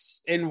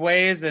voice in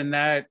ways, and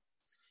that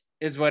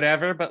is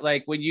whatever. But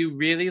like, when you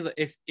really,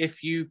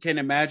 if you can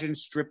imagine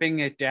stripping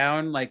it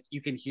down, like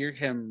you can hear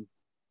him,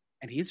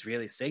 and he's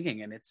really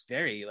singing, and it's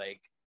very like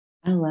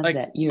I love like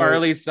that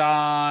Farley's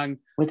song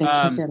with a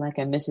kisser like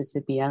a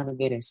Mississippi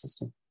alligator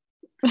system.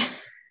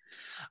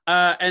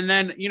 And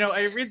then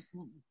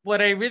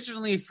what I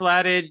originally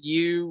flatted,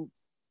 you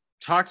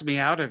talked me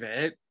out of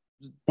it.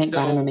 Thank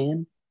God I'm a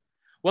man.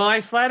 Well,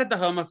 I flatted the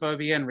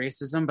homophobia and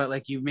racism, but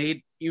like you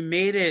made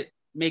it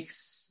make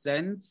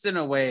sense in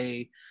a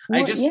way.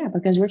 Well, yeah,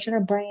 because Richard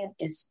O'Brien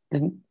is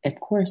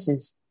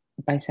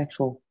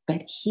bisexual,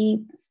 but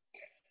he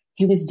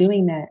was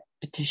doing that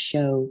to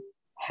show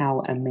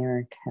how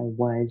America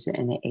was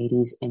in the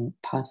 80s and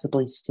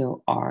possibly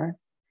still are.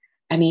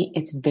 I mean,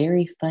 it's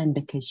very fun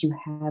because you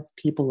have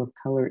people of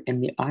color in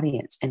the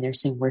audience and they're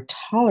saying we're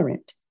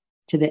tolerant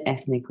to the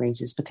ethnic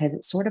races because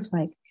it's sort of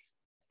like,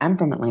 I'm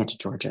from Atlanta,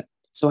 Georgia,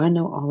 so I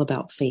know all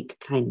about fake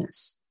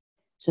kindness.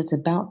 So it's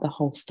about the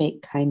whole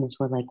fake kindness.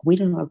 We're like, we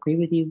don't agree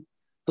with you,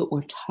 but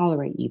we'll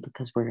tolerate you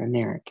because we're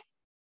American.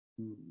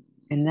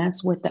 And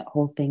that's what that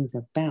whole thing's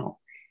about.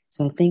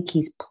 So I think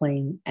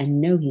I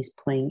know he's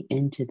playing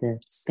into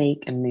the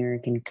fake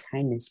American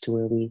kindness to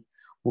where we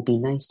will be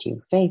nice to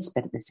your face,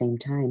 but at the same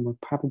time, we're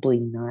probably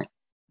not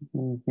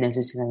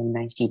necessarily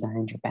nice to you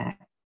behind your back.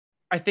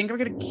 I think I'm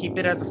going to keep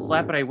it as a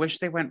flat, but I wish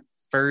they went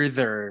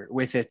further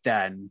with it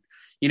then.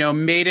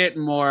 Made it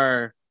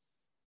more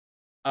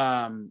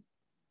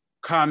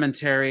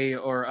commentary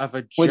or of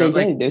a joke. Well,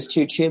 they did. Those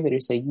two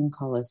cheerleaders say, you can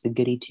call us the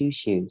goody two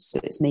shoes. So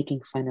it's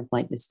making fun of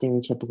like the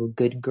stereotypical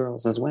good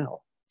girls as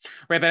well.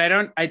 Right, but I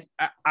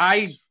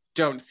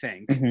don't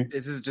think,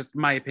 this is just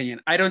my opinion,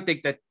 I don't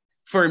think that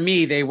for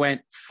me they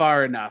went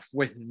far enough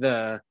with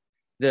the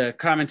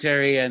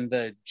commentary and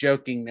the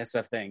jokingness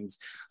of things.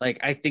 Like,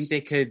 I think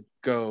they could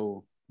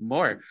go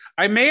more.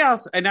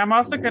 I'm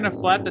also going to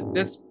flat that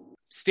this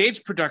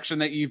stage production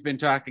that you've been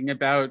talking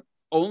about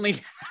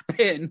only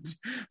happened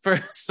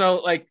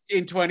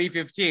in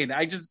 2015.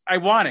 I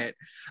want it.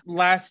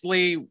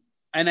 Lastly,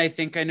 and I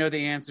think I know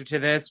the answer to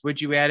this,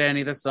 would you add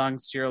any of the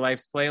songs to your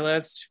Life's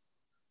playlist?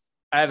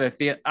 I have a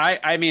feel.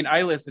 I mean,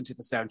 I listen to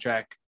the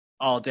soundtrack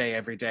all day,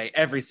 every day,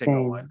 every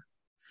single one.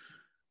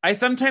 I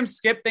sometimes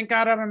skip Thank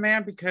God I'm a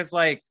Man because,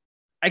 like,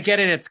 I get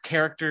it. It's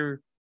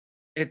character.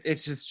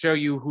 It's just show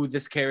you who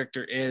this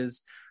character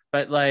is.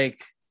 But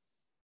like,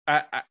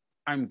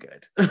 I'm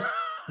good.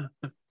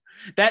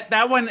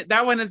 That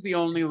one is the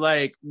only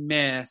like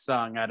meh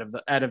song out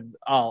of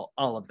all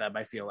of them,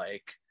 I feel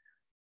like.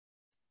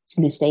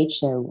 In the stage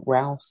show,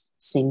 Ralph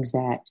sings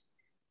that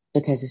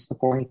because it's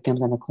before he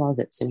comes out of the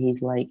closet. So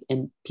he's like,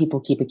 and people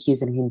keep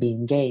accusing him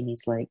being gay, and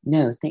he's like,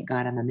 no, thank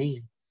God I'm a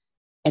man.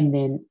 And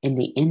then in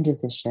the end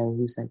of the show,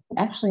 he's like,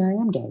 actually, I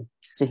am gay.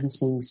 So he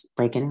sings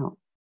Breaking Out.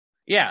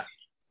 Yeah.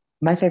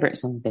 My favorite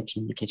song, Bitch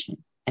in the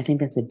Kitchen. I think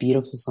that's a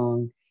beautiful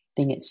song.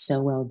 I think it's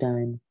so well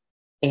done.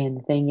 And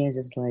the thing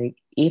is like,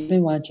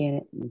 even while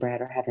Janet and Brad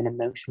are having an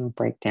emotional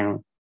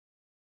breakdown,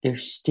 they're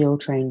still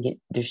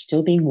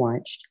being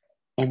watched,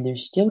 and they're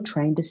still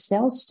trying to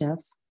sell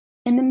stuff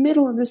in the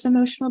middle of this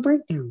emotional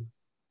breakdown.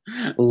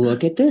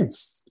 Look at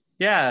this.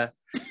 Yeah.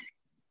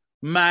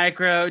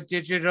 Micro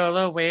digital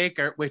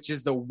awaker, which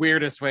is the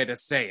weirdest way to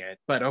say it,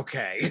 but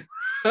okay.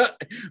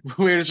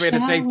 Weirdest way to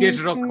say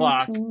digital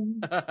clock.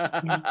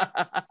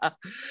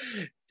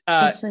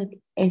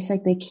 It's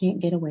like they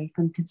can't get away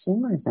from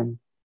consumerism.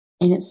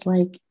 And it's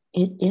like,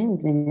 it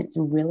is. And it's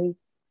really,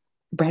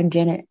 Brad and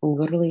Janet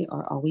literally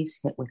are always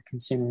hit with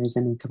consumerism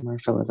and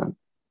commercialism.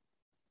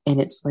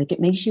 And it's like, it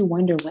makes you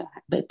wonder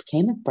what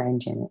became of Brad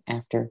and Janet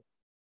after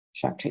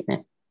shock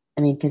treatment.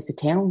 I mean, because the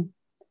town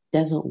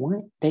doesn't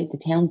want, the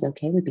town's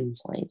okay with being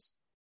slaves.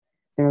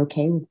 They're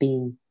okay with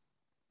being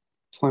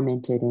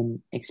tormented and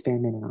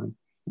experimented on.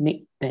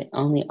 But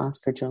only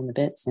Oscar Joe and the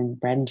Bits and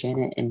Brad and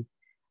Janet and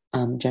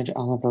Judge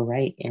Oliver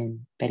Wright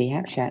and Betty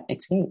Hapschatt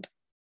escape.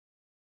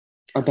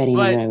 Or Betty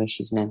Monroe, as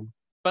she's known.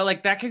 But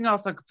like, that can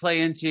also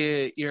play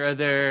into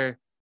the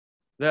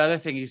other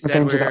thing you said.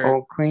 Revenge of the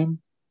Old Queen?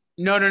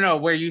 No,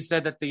 where you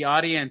said that the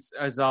audience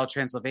is all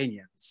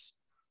Transylvanians.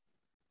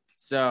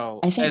 So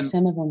I think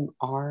some of them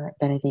are,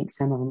 but I think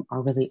some of them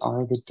are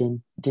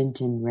the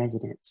Denton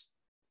residents.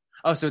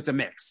 Oh, so it's a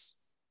mix.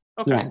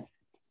 Okay. Yeah.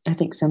 I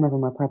think some of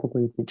them are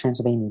probably the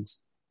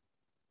Transylvanians.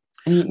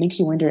 I mean, it makes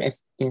you wonder if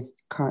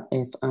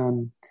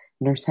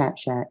Nurse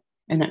Anzalong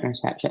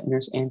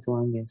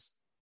is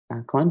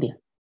Columbia.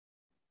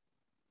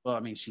 Well, I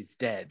mean, she's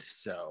dead,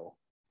 so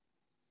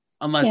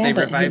unless they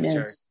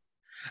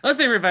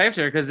revived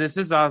her, because this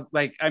is all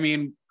like, I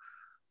mean,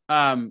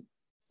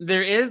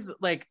 there is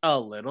like a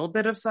little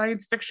bit of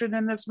science fiction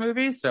in this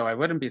movie, so I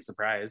wouldn't be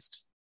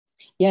surprised.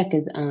 Yeah,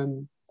 because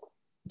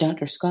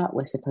Dr. Scott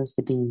was supposed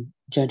to be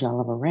Judge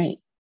Oliver Wright.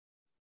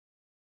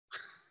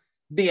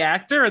 The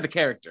actor or the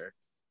character?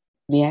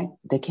 The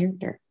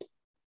character.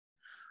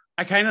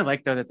 I kind of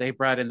like, though, that they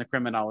brought in the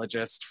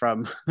criminologist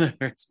from the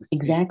first movie.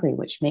 Exactly,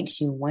 which makes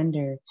you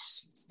wonder,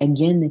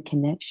 again, the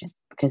connection.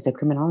 Because the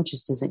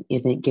criminologist isn't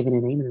given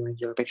a name in the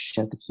regular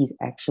picture show, but he's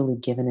actually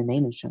given a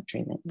name in shock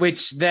treatment.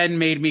 Which then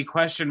made me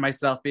question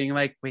myself, being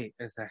like, wait,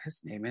 is that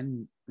his name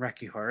in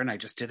Rocky Horror? And I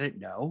just didn't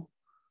know.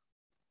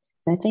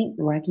 So I think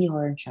Rocky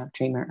Horror and Shock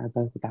Treatment are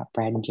both about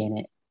Brad and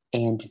Janet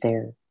and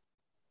their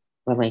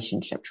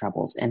relationship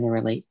troubles and their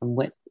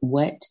what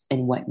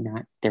and what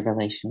not their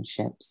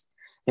relationship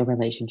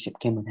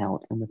can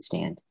withhold and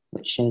withstand,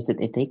 which shows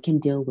that if they can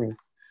deal with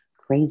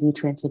crazy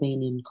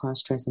Transylvanian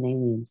cross-dressing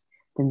aliens,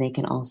 then they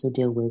can also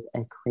deal with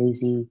a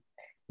crazy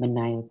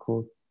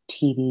maniacal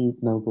TV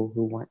mogul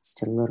who wants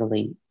to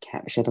literally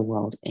capture the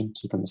world and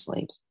keep them as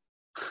slaves.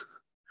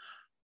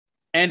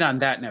 And on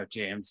that note,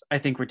 James, I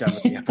think we're done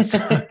with the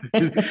episode.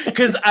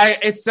 Because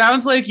it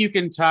sounds like you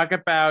can talk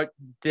about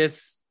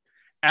this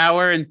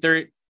hour and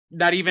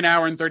not even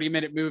hour and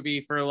 30-minute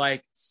movie for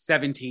like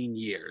 17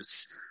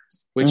 years,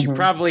 which you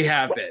probably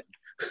have been.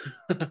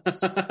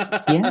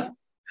 Yeah.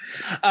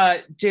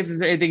 James, is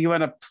there anything you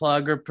want to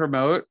plug or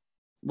promote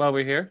while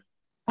we're here?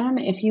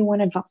 If you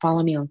want to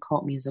follow me on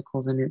Cult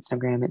Musicals on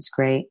Instagram, it's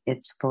great.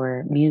 It's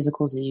for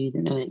musicals that you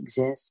didn't know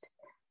exist,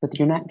 but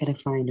you're not going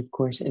to find, of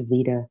course,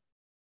 Evita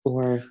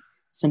or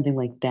something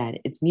like that.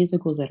 It's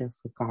musicals that are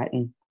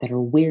forgotten, that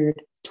are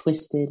weird,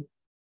 twisted,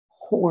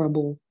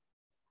 horrible,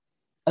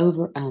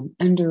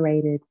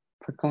 underrated,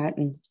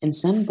 forgotten, and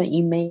some that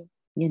you may,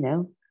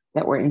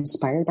 that were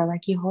inspired by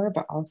Rocky Horror,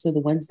 but also the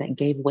ones that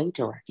gave way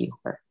to Rocky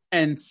Horror.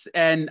 And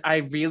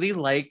I really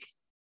like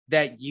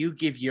that you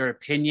give your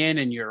opinion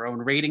and your own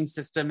rating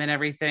system and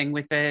everything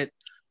with it,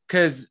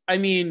 because I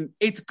mean,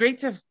 it's great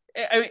to.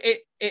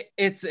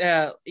 It's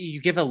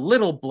you give a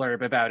little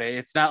blurb about it.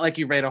 It's not like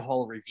you write a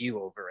whole review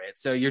over it.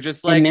 So you're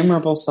just like, and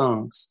memorable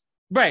songs,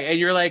 right? And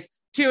you're like,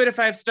 2 out of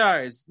 5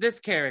 stars. This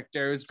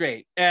character was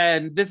great,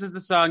 and this is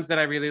the songs that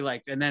I really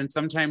liked. And then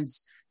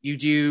sometimes you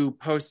do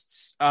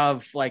posts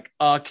of like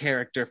a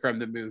character from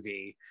the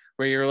movie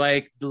where you're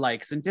like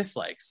likes and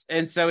dislikes,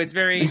 and so it's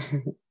very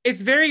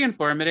it's very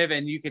informative,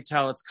 and you could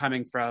tell it's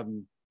coming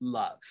from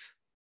love.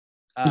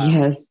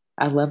 Yes,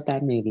 I love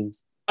bad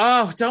movies.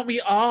 Oh, don't we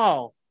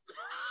all?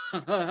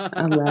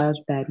 I love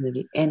bad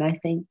movies, and I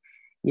think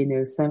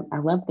I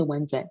love the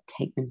ones that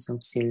take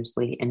themselves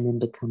seriously and then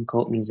become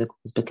cult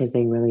musicals because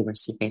they really were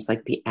serious,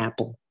 like The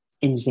Apple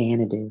and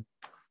Xanadu.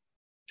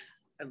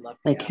 I love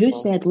who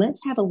said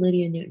let's have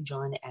Olivia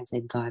Newton-John as a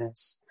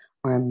goddess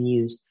or a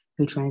muse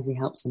who tries to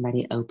help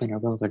somebody open a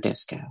roller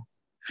disco.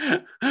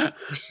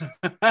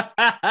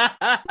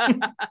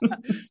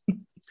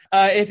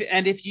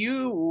 If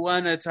you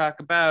want to talk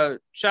about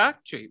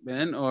Shock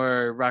Treatment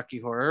or Rocky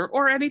Horror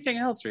or anything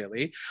else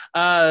really,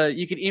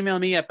 you can email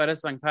me at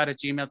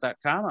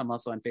buttersongpod@gmail.com. I'm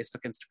also on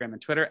Facebook, Instagram,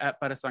 and Twitter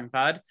at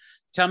buttersongpod.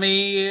 Tell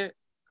me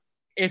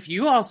if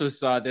you also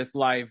saw this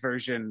live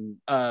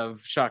version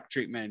of Shock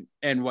Treatment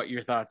and what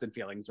your thoughts and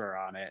feelings were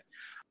on it.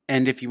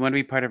 And if you want to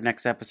be part of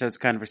next episode's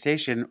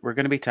conversation, we're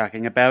going to be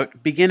talking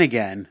about Begin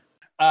Again.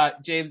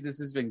 James, this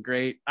has been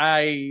great.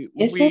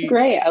 It's been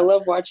great. I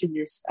love watching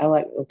I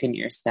like looking at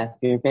your stuff.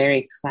 You're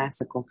very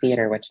classical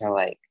theater, which I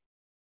like.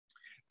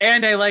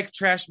 And I like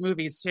trash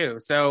movies too.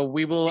 So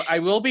I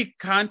will be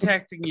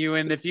contacting you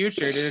in the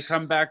future to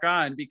come back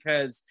on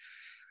because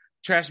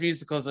trash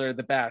musicals are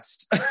the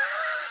best.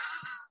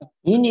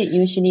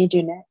 You should need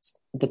to do next.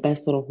 The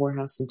Best Little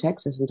Whorehouse in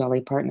Texas with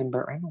Dolly Parton and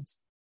Burt Reynolds.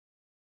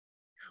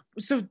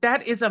 So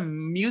that is a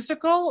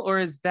musical or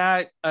is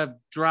that a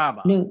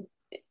drama? No,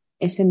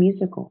 it's a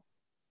musical.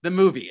 The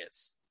movie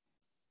is?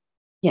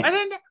 Yes.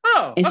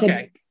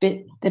 Okay.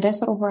 The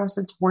Best Little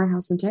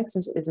Whorehouse in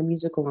Texas is a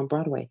musical on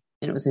Broadway,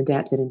 and it was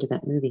adapted into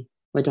that movie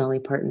with Dolly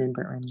Parton and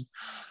Burt Reynolds.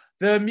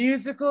 The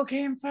musical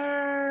came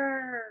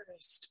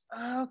first.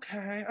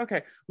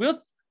 Okay.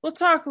 We'll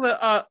talk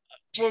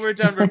when we're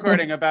done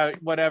recording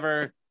about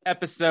whatever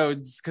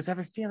episodes, because I have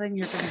a feeling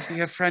you're going to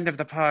be a friend of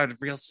the pod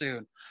real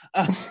soon.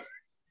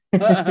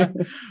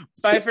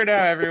 Bye for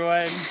now,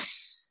 everyone.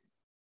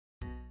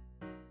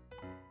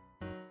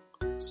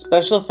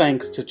 Special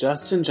thanks to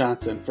Justin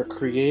Johnson for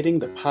creating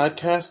the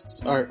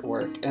podcast's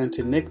artwork and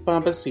to Nick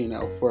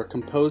Bombasino for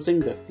composing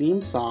the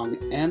theme song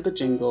and the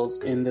jingles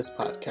in this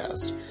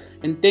podcast.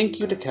 And thank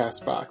you to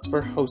CastBox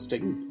for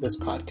hosting this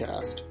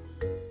podcast.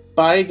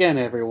 Bye again,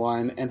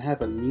 everyone, and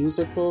have a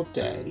musical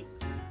day.